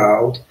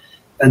devolved,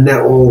 and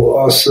that will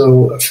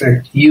also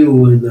affect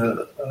you in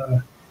the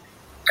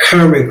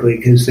karmically,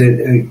 because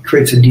it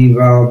creates a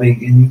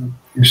devolving in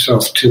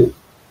yourself too.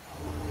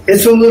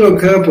 It's a little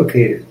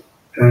complicated.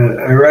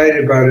 I write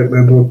about it in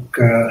my book,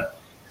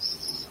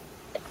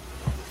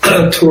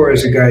 Torah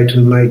as a Guide to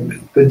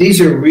Enlightenment. But these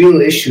are real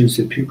issues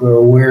that people are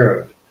aware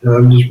of. And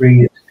I'm just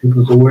bringing it to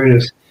people's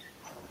awareness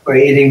by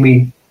eating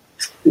meat.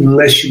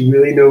 Unless you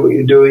really know what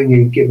you're doing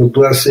and give a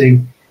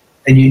blessing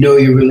and you know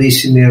you're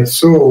releasing that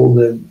soul,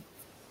 then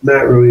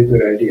not really a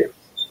good idea.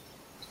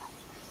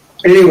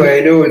 Anyway,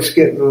 I know it's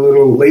getting a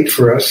little late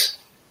for us.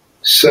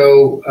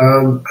 So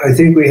I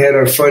think we had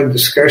a fun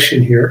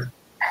discussion here.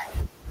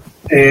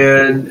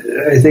 And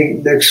I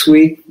think next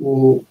week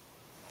we'll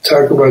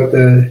talk about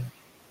the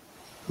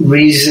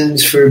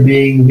reasons for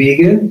being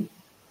vegan.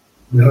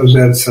 How's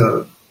that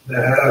sound?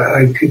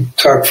 I could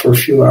talk for a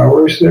few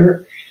hours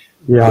there.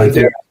 Yeah, I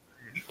think.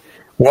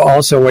 Well,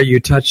 also what you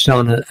touched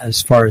on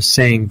as far as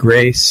saying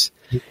grace,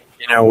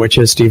 which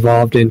has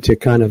devolved into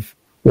kind of,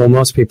 well,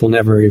 most people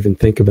never even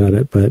think about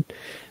it, but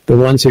the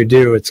ones who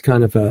do, it's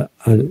kind of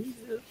an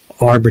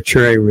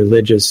arbitrary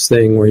religious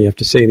thing where you have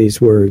to say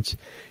these words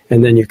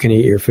and then you can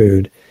eat your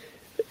food.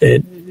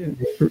 It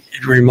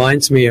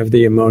reminds me of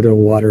the Emoto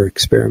water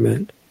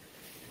experiment,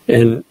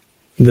 and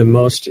the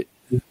most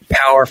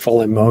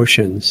powerful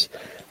emotions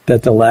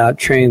that the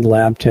trained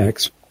lab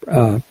techs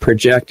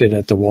projected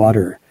at the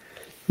water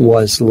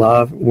were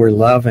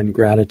love and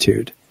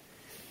gratitude.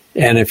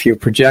 And if you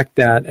project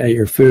that at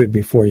your food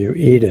before you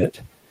eat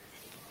it,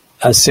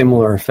 a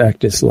similar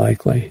effect is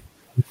likely.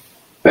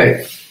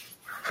 Right.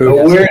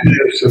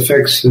 Awareness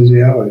affects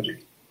physiology.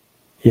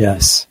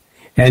 Yes.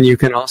 And you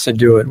can also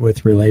do it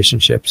with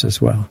relationships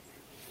as well.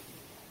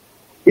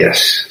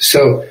 Yes.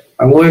 So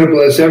I want to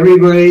bless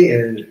everybody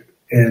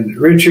and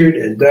Richard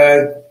and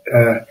Doug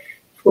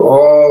for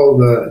all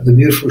the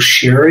beautiful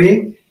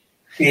sharing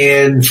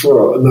and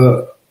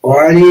for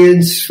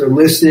audience for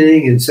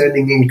listening and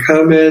sending in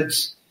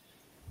comments.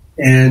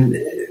 And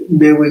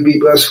may we be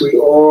blessed. We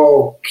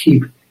all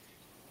keep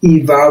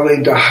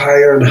evolving to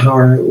higher and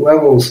higher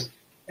levels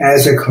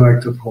as a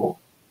collective whole.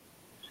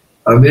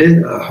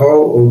 Amen.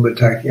 Aho. Om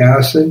Batak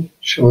Yasin.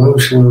 Shalom,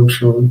 shalom,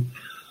 shalom.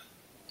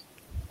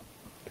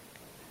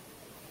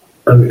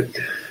 Amen.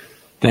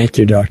 Thank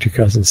you, Dr.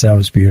 Cousens. That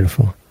was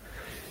beautiful.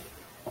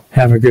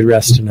 Have a good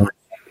rest tonight.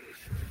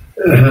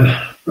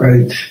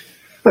 Right.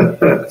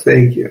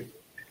 Thank you.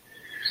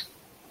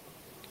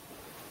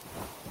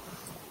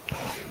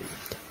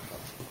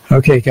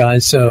 Okay,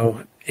 guys,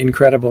 so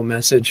incredible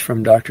message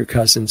from Dr.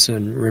 Cousens,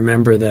 and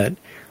remember that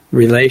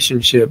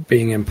relationship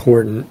being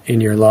important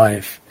in your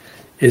life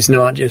is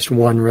not just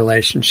one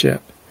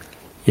relationship.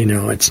 You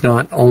know, it's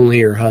not only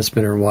your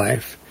husband or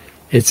wife.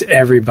 It's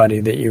everybody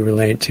that you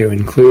relate to,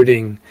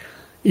 including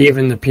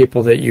even the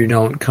people that you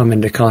don't come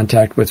into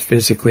contact with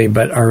physically,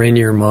 but are in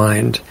your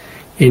mind,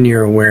 in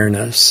your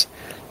awareness.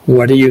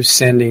 What are you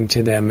sending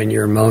to them in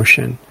your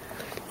emotion?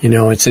 You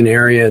know, it's an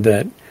area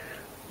that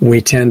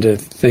we tend to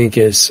think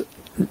is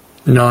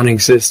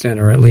non-existent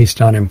or at least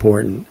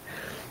unimportant.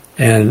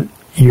 And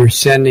you're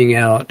sending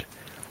out,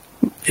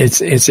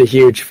 it's a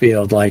huge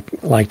field. Like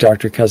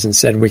Dr. Cousens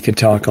said, we could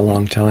talk a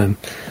long time.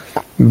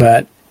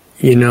 But,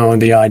 you know,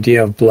 the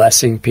idea of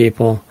blessing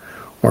people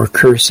or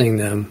cursing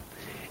them,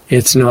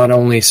 it's not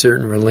only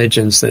certain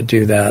religions that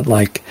do that,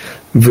 like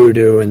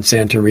voodoo and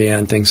Santeria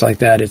and things like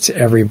that. It's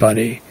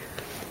everybody.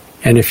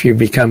 And if you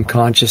become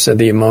conscious of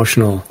the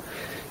emotional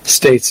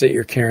states that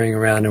you're carrying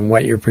around and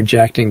what you're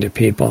projecting to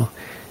people,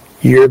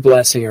 you're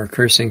blessing or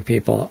cursing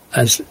people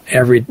as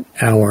every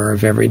hour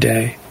of every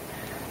day.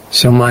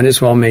 So might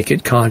as well make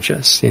it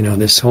conscious. You know,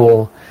 this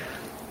whole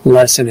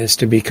lesson is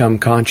to become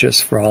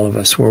conscious for all of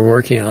us. We're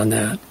working on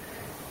that.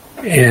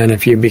 And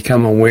if you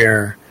become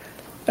aware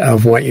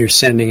of what you're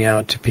sending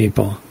out to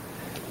people,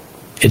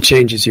 it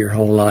changes your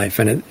whole life,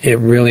 and it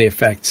really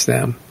affects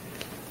them.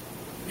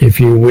 If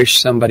you wish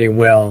somebody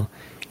well,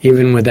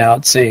 even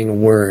without saying a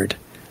word,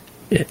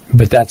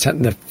 but that's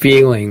the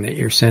feeling that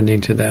you're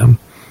sending to them,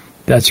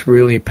 that's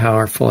really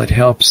powerful. It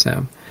helps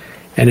them.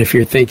 And if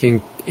you're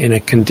thinking in a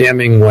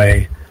condemning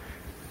way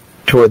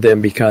toward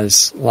them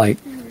because, like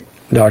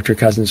Dr.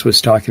 Cousens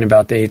was talking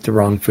about, they ate the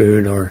wrong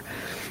food, or,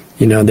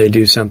 you know, they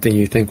do something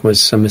you think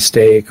was a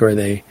mistake, or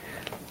they,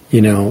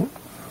 you know,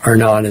 are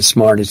not as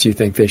smart as you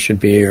think they should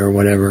be, or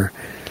whatever,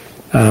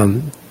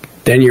 then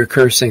you're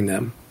cursing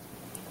them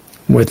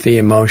with the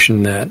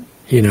emotion that,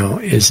 you know,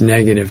 is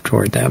negative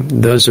toward them.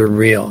 Those are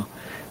real.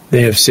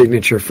 They have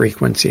signature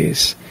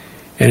frequencies.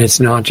 And it's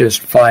not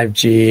just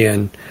 5G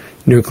and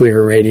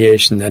nuclear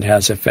radiation that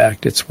has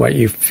effect. It's what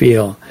you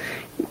feel.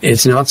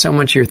 It's not so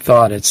much your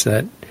thought. It's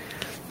that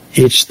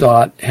each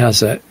thought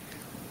has a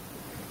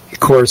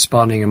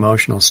corresponding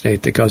emotional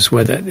state that goes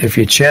with it. If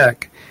you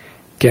check,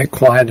 get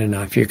quiet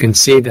enough, you can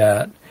see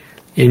that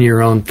in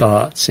your own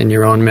thoughts, in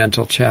your own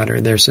mental chatter.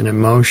 There's an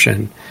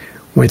emotion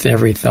with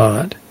every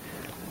thought.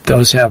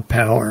 Those have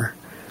power.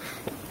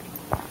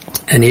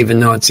 And even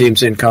though it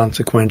seems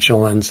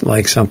inconsequential and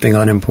like something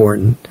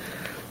unimportant,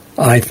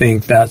 I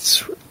think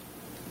that's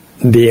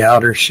the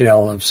outer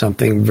shell of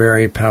something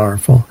very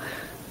powerful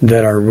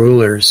that our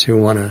rulers who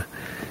want to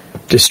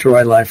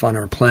destroy life on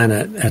our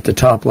planet at the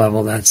top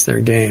level, that's their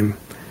game.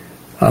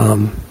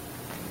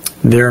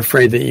 They're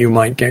afraid that you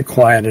might get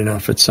quiet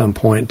enough at some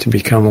point to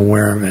become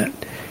aware of it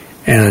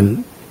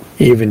and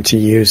even to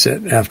use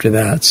it after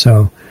that.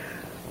 So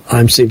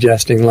I'm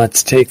suggesting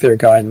let's take their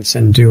guidance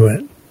and do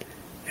it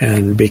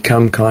and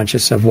become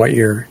conscious of what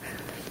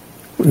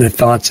the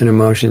thoughts and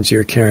emotions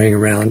you're carrying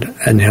around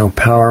and how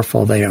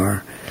powerful they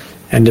are,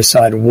 and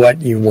decide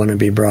what you want to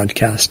be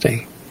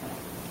broadcasting.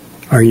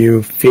 Are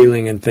you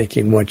feeling and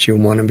thinking what you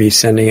want to be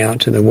sending out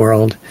to the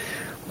world?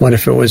 What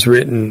if it was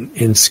written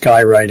in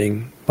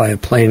skywriting by a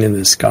plane in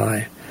the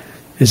sky?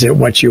 Is it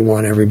what you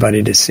want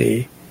everybody to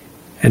see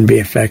and be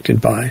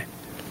affected by?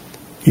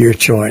 Your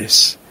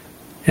choice.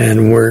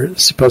 And we're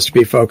supposed to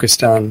be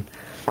focused on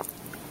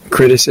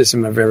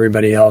criticism of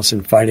everybody else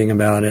and fighting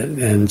about it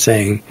and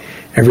saying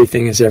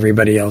everything is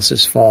everybody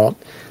else's fault,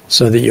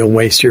 so that you'll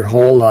waste your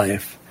whole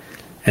life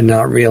and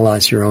not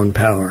realize your own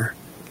power.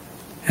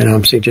 And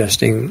I'm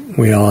suggesting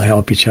we all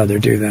help each other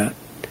do that.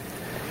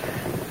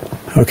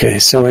 Okay,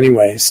 so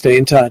anyway, stay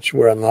in touch.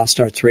 We're on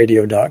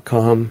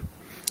LostArtsRadio.com.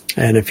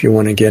 And if you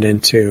want to get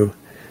into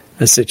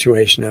a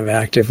situation of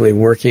actively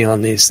working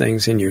on these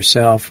things in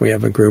yourself, we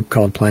have a group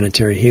called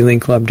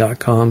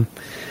PlanetaryHealingClub.com.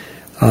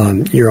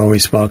 You're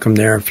always welcome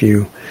there. If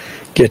you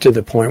get to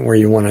the point where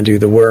you want to do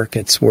the work,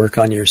 it's work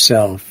on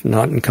yourself,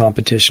 not in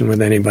competition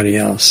with anybody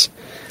else.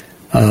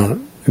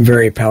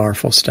 Very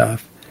powerful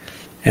stuff.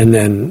 And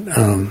then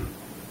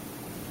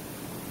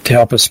to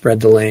help us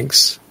spread the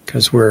links,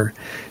 because we're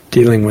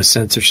dealing with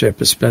censorship,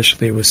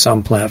 especially with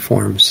some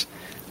platforms,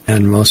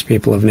 and most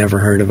people have never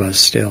heard of us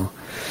still.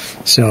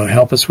 So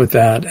help us with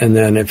that. And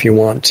then if you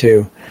want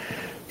to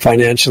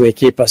financially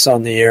keep us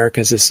on the air,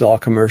 because this is all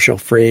commercial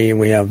free,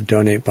 we have a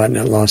donate button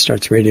at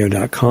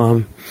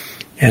LostArtsRadio.com.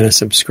 and a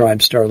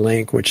subscribe star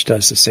link, which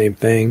does the same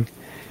thing.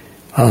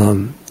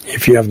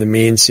 If you have the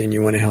means and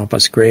you want to help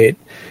us, great.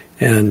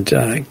 And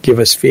give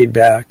us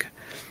feedback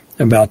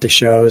about the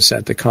shows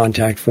at the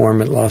contact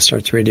form at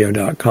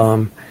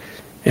lostartsradio.com,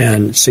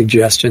 and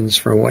suggestions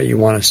for what you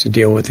want us to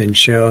deal with in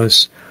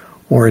shows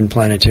or in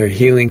Planetary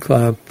Healing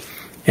Club.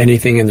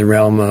 Anything in the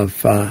realm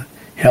of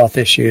health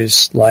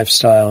issues,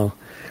 lifestyle,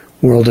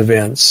 world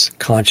events,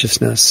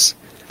 consciousness,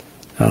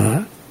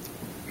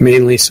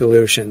 mainly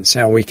solutions,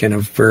 how we can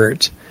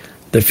avert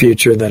the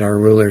future that our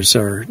rulers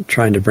are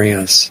trying to bring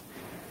us,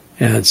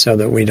 and so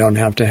that we don't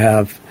have to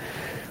have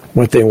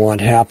what they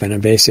want happen, a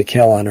basic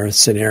hell on earth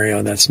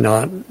scenario that's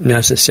not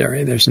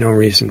necessary. There's no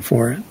reason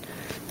for it.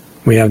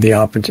 We have the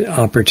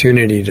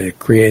opportunity to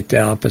create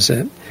the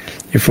opposite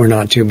if we're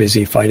not too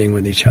busy fighting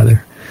with each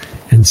other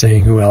and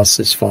saying who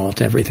else's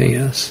fault everything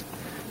is.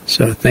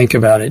 So think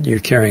about it. You're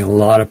carrying a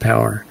lot of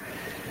power.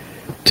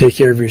 Take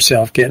care of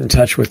yourself. Get in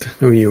touch with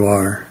who you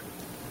are.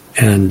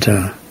 And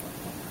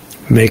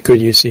make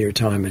good use of your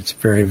time. It's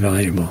very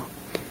valuable.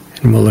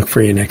 And we'll look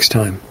for you next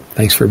time.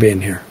 Thanks for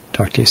being here.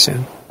 Talk to you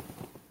soon.